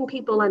just helping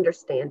people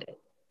understand it.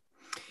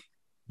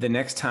 The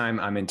next time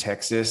I'm in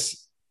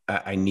Texas,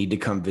 I need to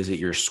come visit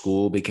your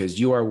school, because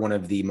you are one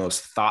of the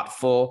most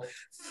thoughtful,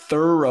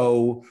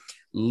 thorough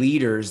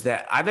leaders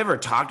that I've ever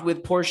talked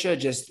with, Portia.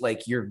 Just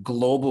like your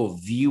global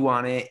view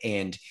on it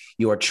and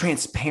your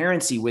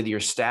transparency with your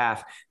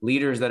staff,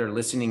 leaders that are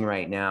listening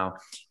right now,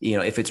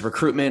 if it's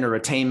recruitment or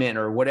attainment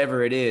or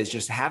whatever it is,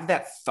 just have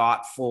that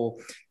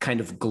thoughtful kind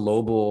of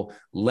global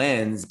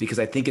lens, because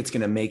I think it's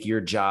going to make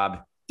your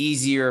job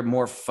easier,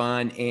 more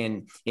fun,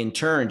 and in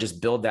turn,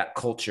 just build that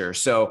culture.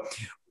 So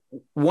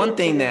one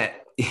thing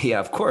that, yeah,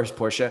 of course,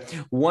 Portia,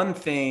 one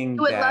thing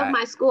you would love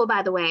my school,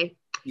 by the way.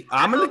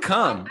 I'm going to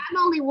come. I'm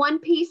only one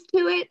piece to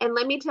it. And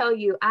let me tell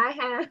you, I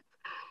have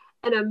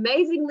an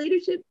amazing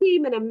leadership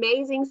team, an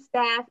amazing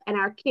staff, and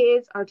our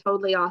kids are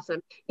totally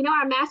awesome.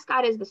 Our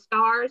mascot is the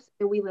Stars,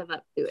 and we live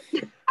up to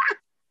it.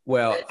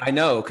 Well, I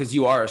know, because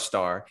you are a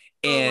star.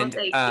 And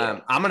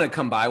well, I'm going to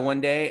come by one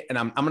day, and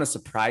I'm going to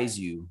surprise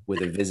you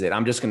with a visit.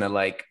 I'm just going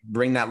to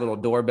bring that little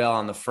doorbell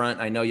on the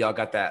front. I know y'all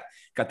got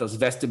those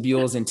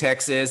vestibules in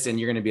Texas, and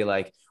you're going to be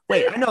like,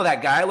 wait, I know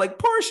that guy, like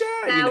Portia.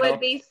 That would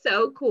be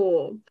so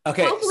cool.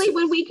 Okay. Hopefully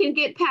when we can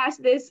get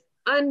past this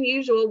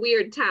unusual,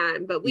 weird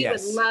time, but we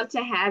would love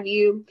to have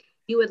you.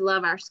 You would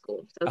love our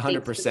school. So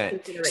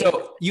 100%.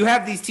 So you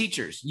have these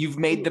teachers, you've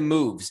made the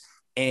moves,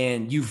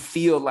 and you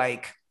feel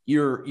like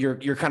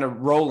you're kind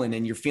of rolling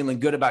and you're feeling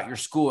good about your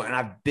school. And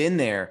I've been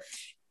there.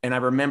 And I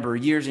remember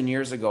years and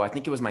years ago, I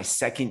think it was my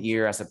second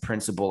year as a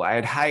principal, I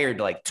had hired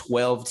like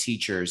 12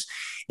 teachers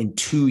in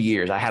 2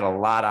 years. I had a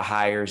lot of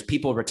hires.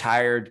 People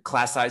retired,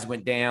 class size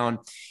went down,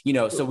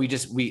 so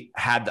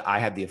I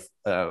had the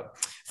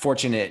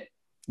fortunate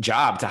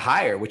job to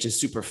hire, which is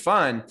super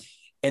fun.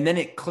 And then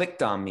it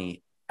clicked on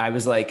me. I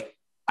was like,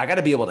 I got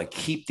to be able to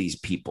keep these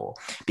people,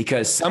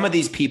 because some of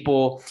these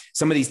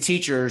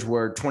teachers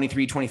were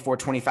 23, 24,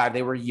 25.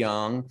 They were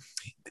young.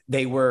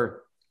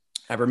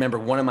 I remember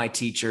one of my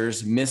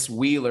teachers, Miss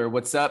Wheeler.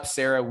 What's up,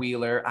 Sarah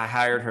Wheeler? I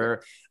hired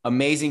her,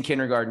 amazing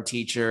kindergarten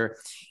teacher.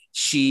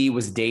 She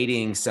was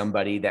dating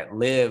somebody that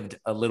lived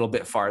a little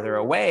bit farther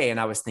away. And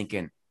I was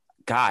thinking,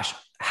 gosh,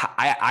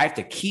 I have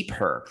to keep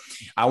her.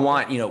 I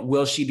want,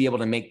 will she be able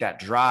to make that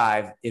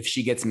drive if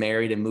she gets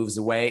married and moves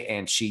away?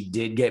 And she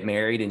did get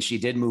married and she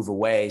did move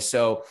away.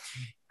 So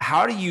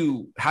how do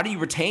you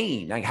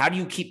retain? Like, how do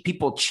you keep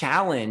people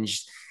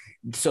challenged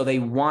so they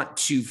want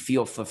to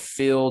feel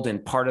fulfilled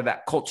and part of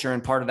that culture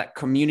and part of that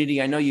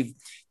community? I know you've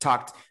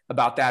talked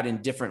about that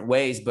in different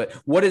ways, but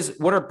what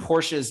are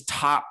Portia's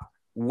top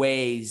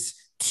ways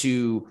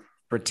to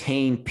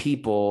retain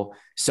people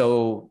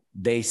so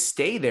they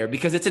stay there?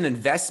 Because it's an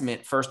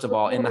investment, first of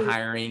all, in the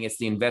hiring. It's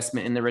the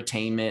investment in the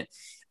retainment.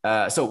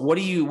 So what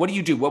do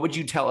you do? What would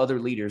you tell other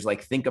leaders?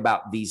 Like, think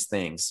about these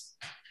things.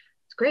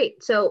 It's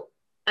great. So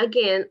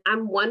again,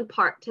 I'm one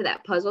part to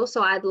that puzzle.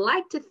 So I'd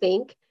like to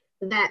think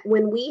that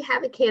when we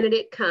have a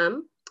candidate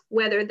come,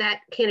 whether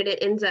that candidate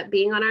ends up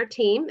being on our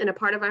team and a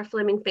part of our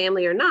Fleming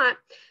family or not,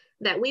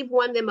 that we've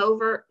won them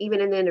over even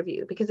in the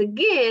interview. Because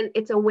again,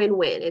 it's a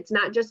win-win. It's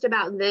not just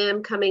about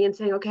them coming and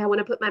saying, okay, I want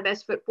to put my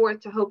best foot forth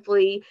to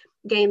hopefully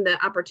gain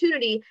the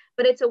opportunity,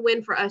 but it's a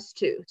win for us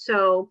too.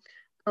 So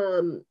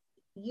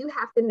you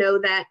have to know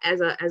that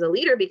as a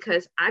leader,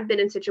 because I've been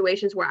in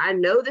situations where I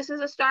know this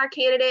is a star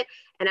candidate,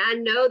 and I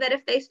know that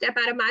if they step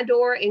out of my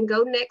door and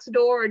go next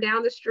door or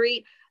down the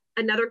street,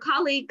 another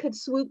colleague could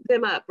swoop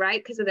them up,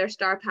 right? Because of their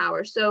star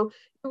power. So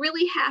you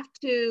really have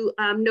to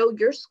know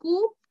your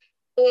school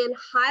and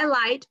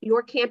highlight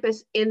your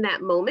campus in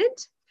that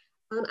moment.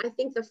 I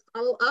think the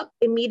follow up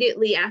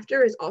immediately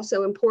after is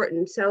also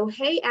important. So,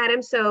 hey,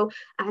 Adam, so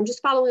I'm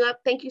just following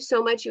up. Thank you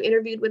so much. You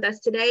interviewed with us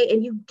today,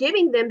 and you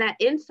giving them that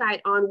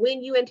insight on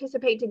when you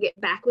anticipate to get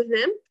back with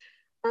them.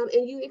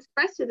 And you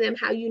express to them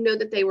how you know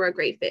that they were a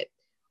great fit.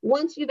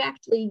 Once you've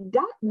actually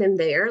got them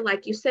there,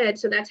 like you said,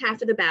 so that's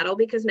half of the battle,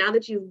 because now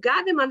that you've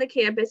got them on the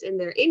campus and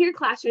they're in your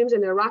classrooms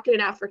and they're rocking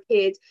it out for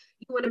kids,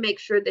 you want to make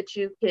sure that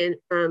you can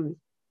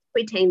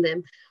retain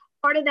them.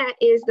 Part of that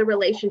is the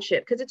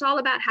relationship, because it's all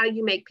about how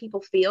you make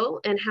people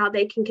feel and how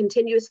they can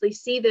continuously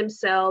see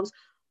themselves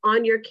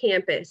on your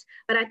campus.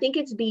 But I think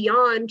it's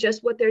beyond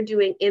just what they're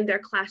doing in their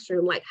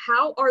classroom. Like,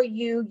 how are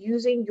you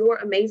using your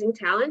amazing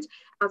talents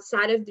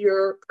outside of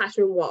your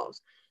classroom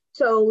walls?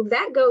 So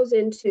that goes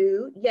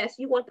into, yes,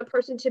 you want the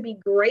person to be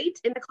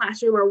great in the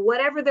classroom or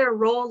whatever their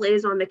role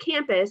is on the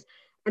campus.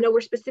 I know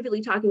we're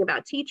specifically talking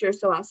about teachers,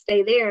 so I'll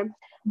stay there.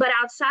 But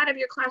outside of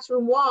your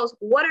classroom walls,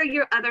 what are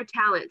your other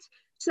talents?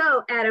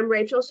 So Adam,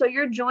 Rachel, so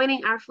you're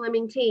joining our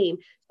Fleming team.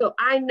 So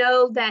I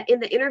know that in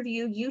the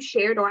interview you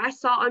shared, or I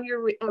saw on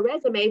your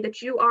resume,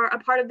 that you are a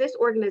part of this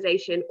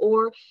organization,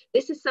 or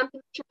this is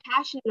something that you're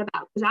passionate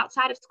about. Because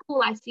outside of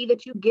school, I see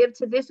that you give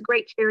to this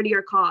great charity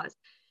or cause.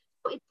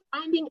 So it's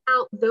finding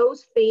out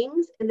those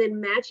things and then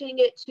matching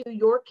it to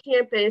your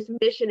campus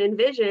mission and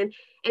vision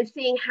and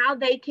seeing how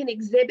they can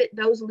exhibit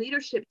those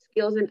leadership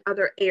skills in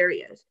other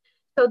areas.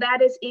 So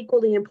that is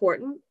equally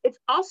important. It's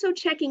also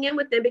checking in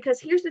with them,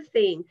 because here's the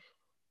thing.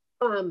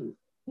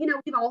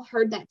 We've all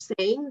heard that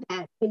saying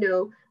that,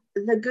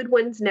 the good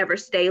ones never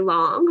stay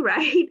long,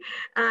 right?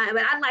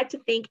 But I like to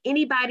think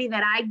anybody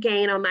that I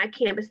gain on my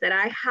campus that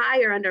I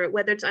hire under,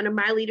 whether it's under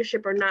my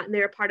leadership or not, and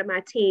they're a part of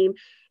my team,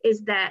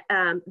 is that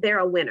they're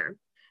a winner.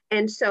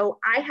 And so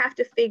I have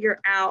to figure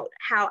out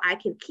how I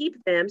can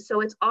keep them.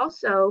 So it's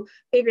also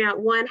figuring out,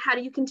 one, how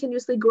do you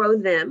continuously grow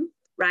them,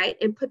 right?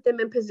 And put them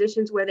in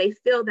positions where they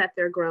feel that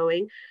they're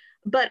growing.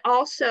 But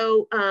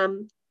also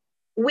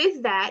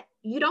with that,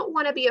 you don't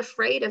want to be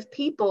afraid of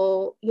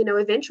people,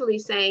 eventually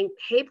saying,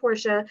 hey,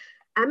 Portia,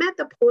 I'm at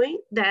the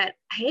point that,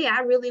 hey,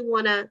 I really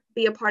want to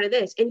be a part of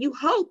this. And you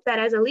hope that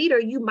as a leader,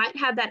 you might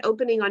have that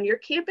opening on your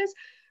campus.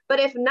 But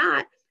if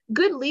not,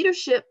 good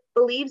leadership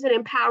believes in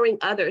empowering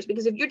others,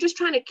 because if you're just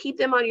trying to keep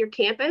them on your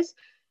campus,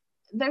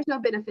 there's no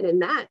benefit in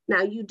that.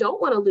 Now, you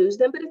don't want to lose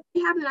them, but if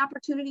they have an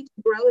opportunity to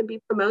grow and be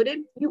promoted,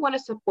 you want to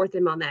support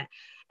them on that.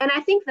 And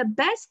I think the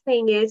best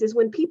thing is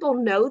when people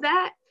know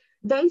that,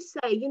 they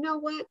say, you know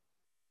what?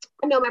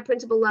 I know my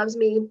principal loves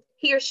me.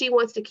 He or she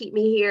wants to keep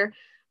me here,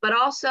 but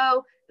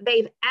also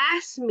they've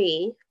asked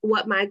me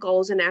what my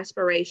goals and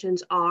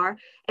aspirations are.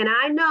 And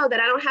I know that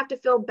I don't have to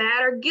feel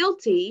bad or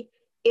guilty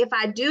if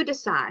I do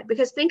decide,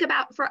 because think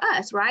about for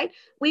us, right?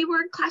 We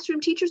were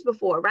classroom teachers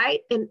before, right?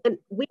 And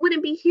we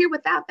wouldn't be here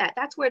without that.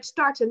 That's where it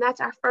starts. And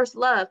that's our first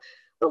love.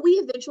 But we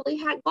eventually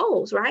had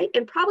goals, right?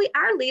 And probably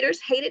our leaders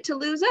hated to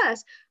lose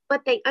us,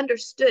 but they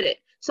understood it.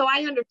 So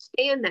I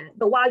understand that.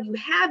 But while you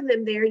have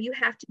them there, you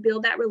have to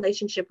build that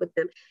relationship with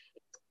them.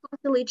 It's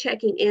constantly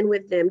checking in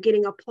with them,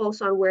 getting a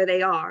pulse on where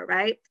they are,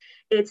 right?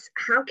 It's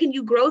how can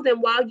you grow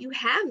them while you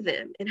have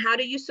them? And how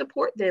do you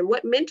support them?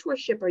 What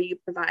mentorship are you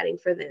providing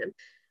for them?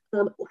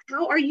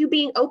 How are you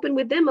being open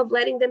with them of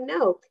letting them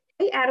know,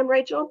 hey, Adam,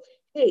 Rachel,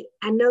 hey,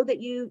 I know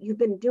that you've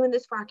been doing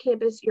this for our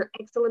campus. You're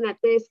excellent at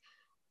this.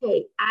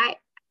 Hey, I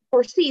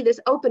foresee this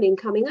opening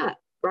coming up,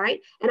 right?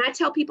 And I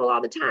tell people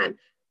all the time,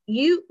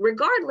 you,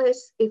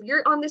 regardless if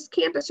you're on this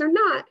campus or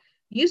not,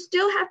 you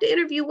still have to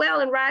interview well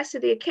and rise to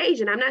the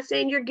occasion. I'm not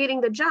saying you're getting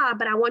the job,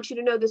 but I want you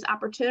to know this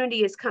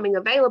opportunity is coming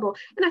available,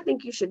 and I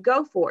think you should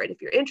go for it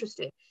if you're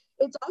interested.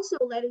 It's also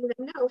letting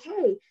them know,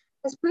 hey,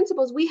 as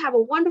principals, we have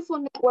a wonderful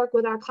network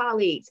with our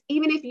colleagues.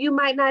 Even if you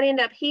might not end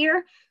up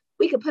here,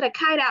 we could put a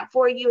kite out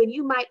for you and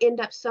you might end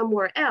up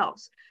somewhere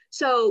else.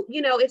 So,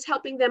 it's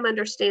helping them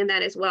understand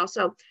that as well.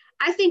 So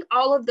I think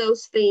all of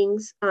those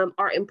things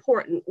are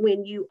important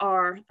when you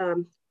are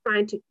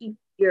trying to keep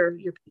your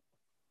people,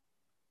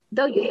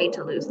 though you hate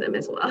to lose them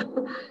as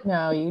well.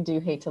 No, you do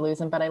hate to lose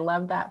them, but I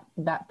love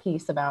that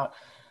piece about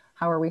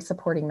how are we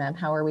supporting them?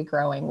 How are we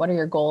growing? What are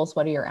your goals?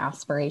 What are your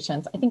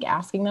aspirations? I think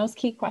asking those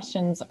key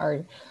questions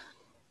are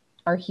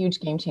huge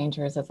game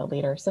changers as a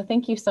leader. So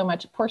thank you so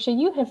much. Portia,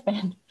 you have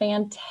been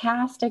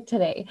fantastic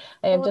today.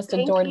 I have just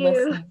adored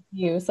listening to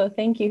you. So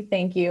thank you.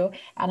 Thank you.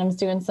 Adam's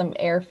doing some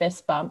air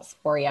fist bumps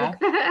for you.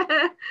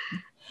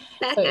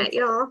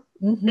 Y'all.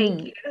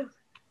 Thank you.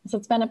 So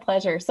it's been a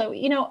pleasure. So,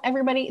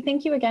 everybody,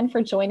 thank you again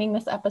for joining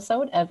this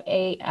episode of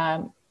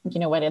you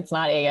know what? It's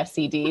not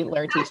ASCD,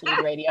 Learn, Teach,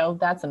 Lead Radio.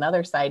 That's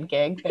another side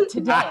gig. But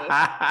today,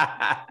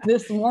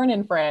 this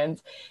morning,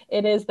 friends,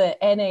 it is the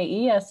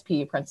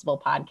NAESP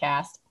Principal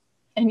Podcast.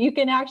 And you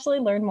can actually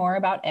learn more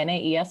about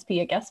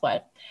NAESP at, guess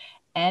what?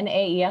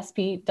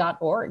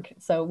 NAESP.org.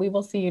 So we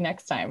will see you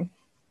next time.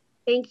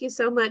 Thank you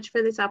so much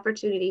for this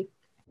opportunity.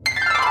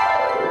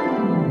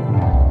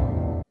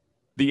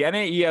 The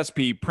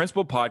NAESP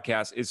Principal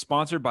Podcast is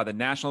sponsored by the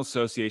National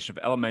Association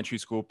of Elementary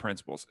School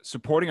Principals,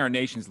 supporting our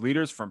nation's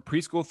leaders from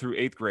preschool through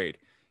 8th grade.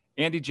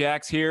 Andy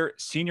Jacks here,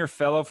 Senior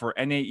Fellow for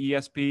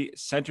NAESP,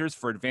 Centers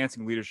for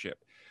Advancing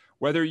Leadership.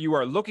 Whether you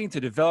are looking to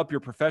develop your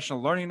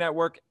professional learning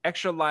network,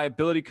 extra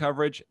liability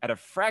coverage at a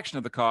fraction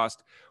of the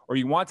cost, or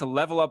you want to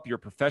level up your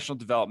professional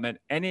development,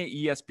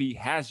 NAESP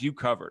has you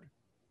covered.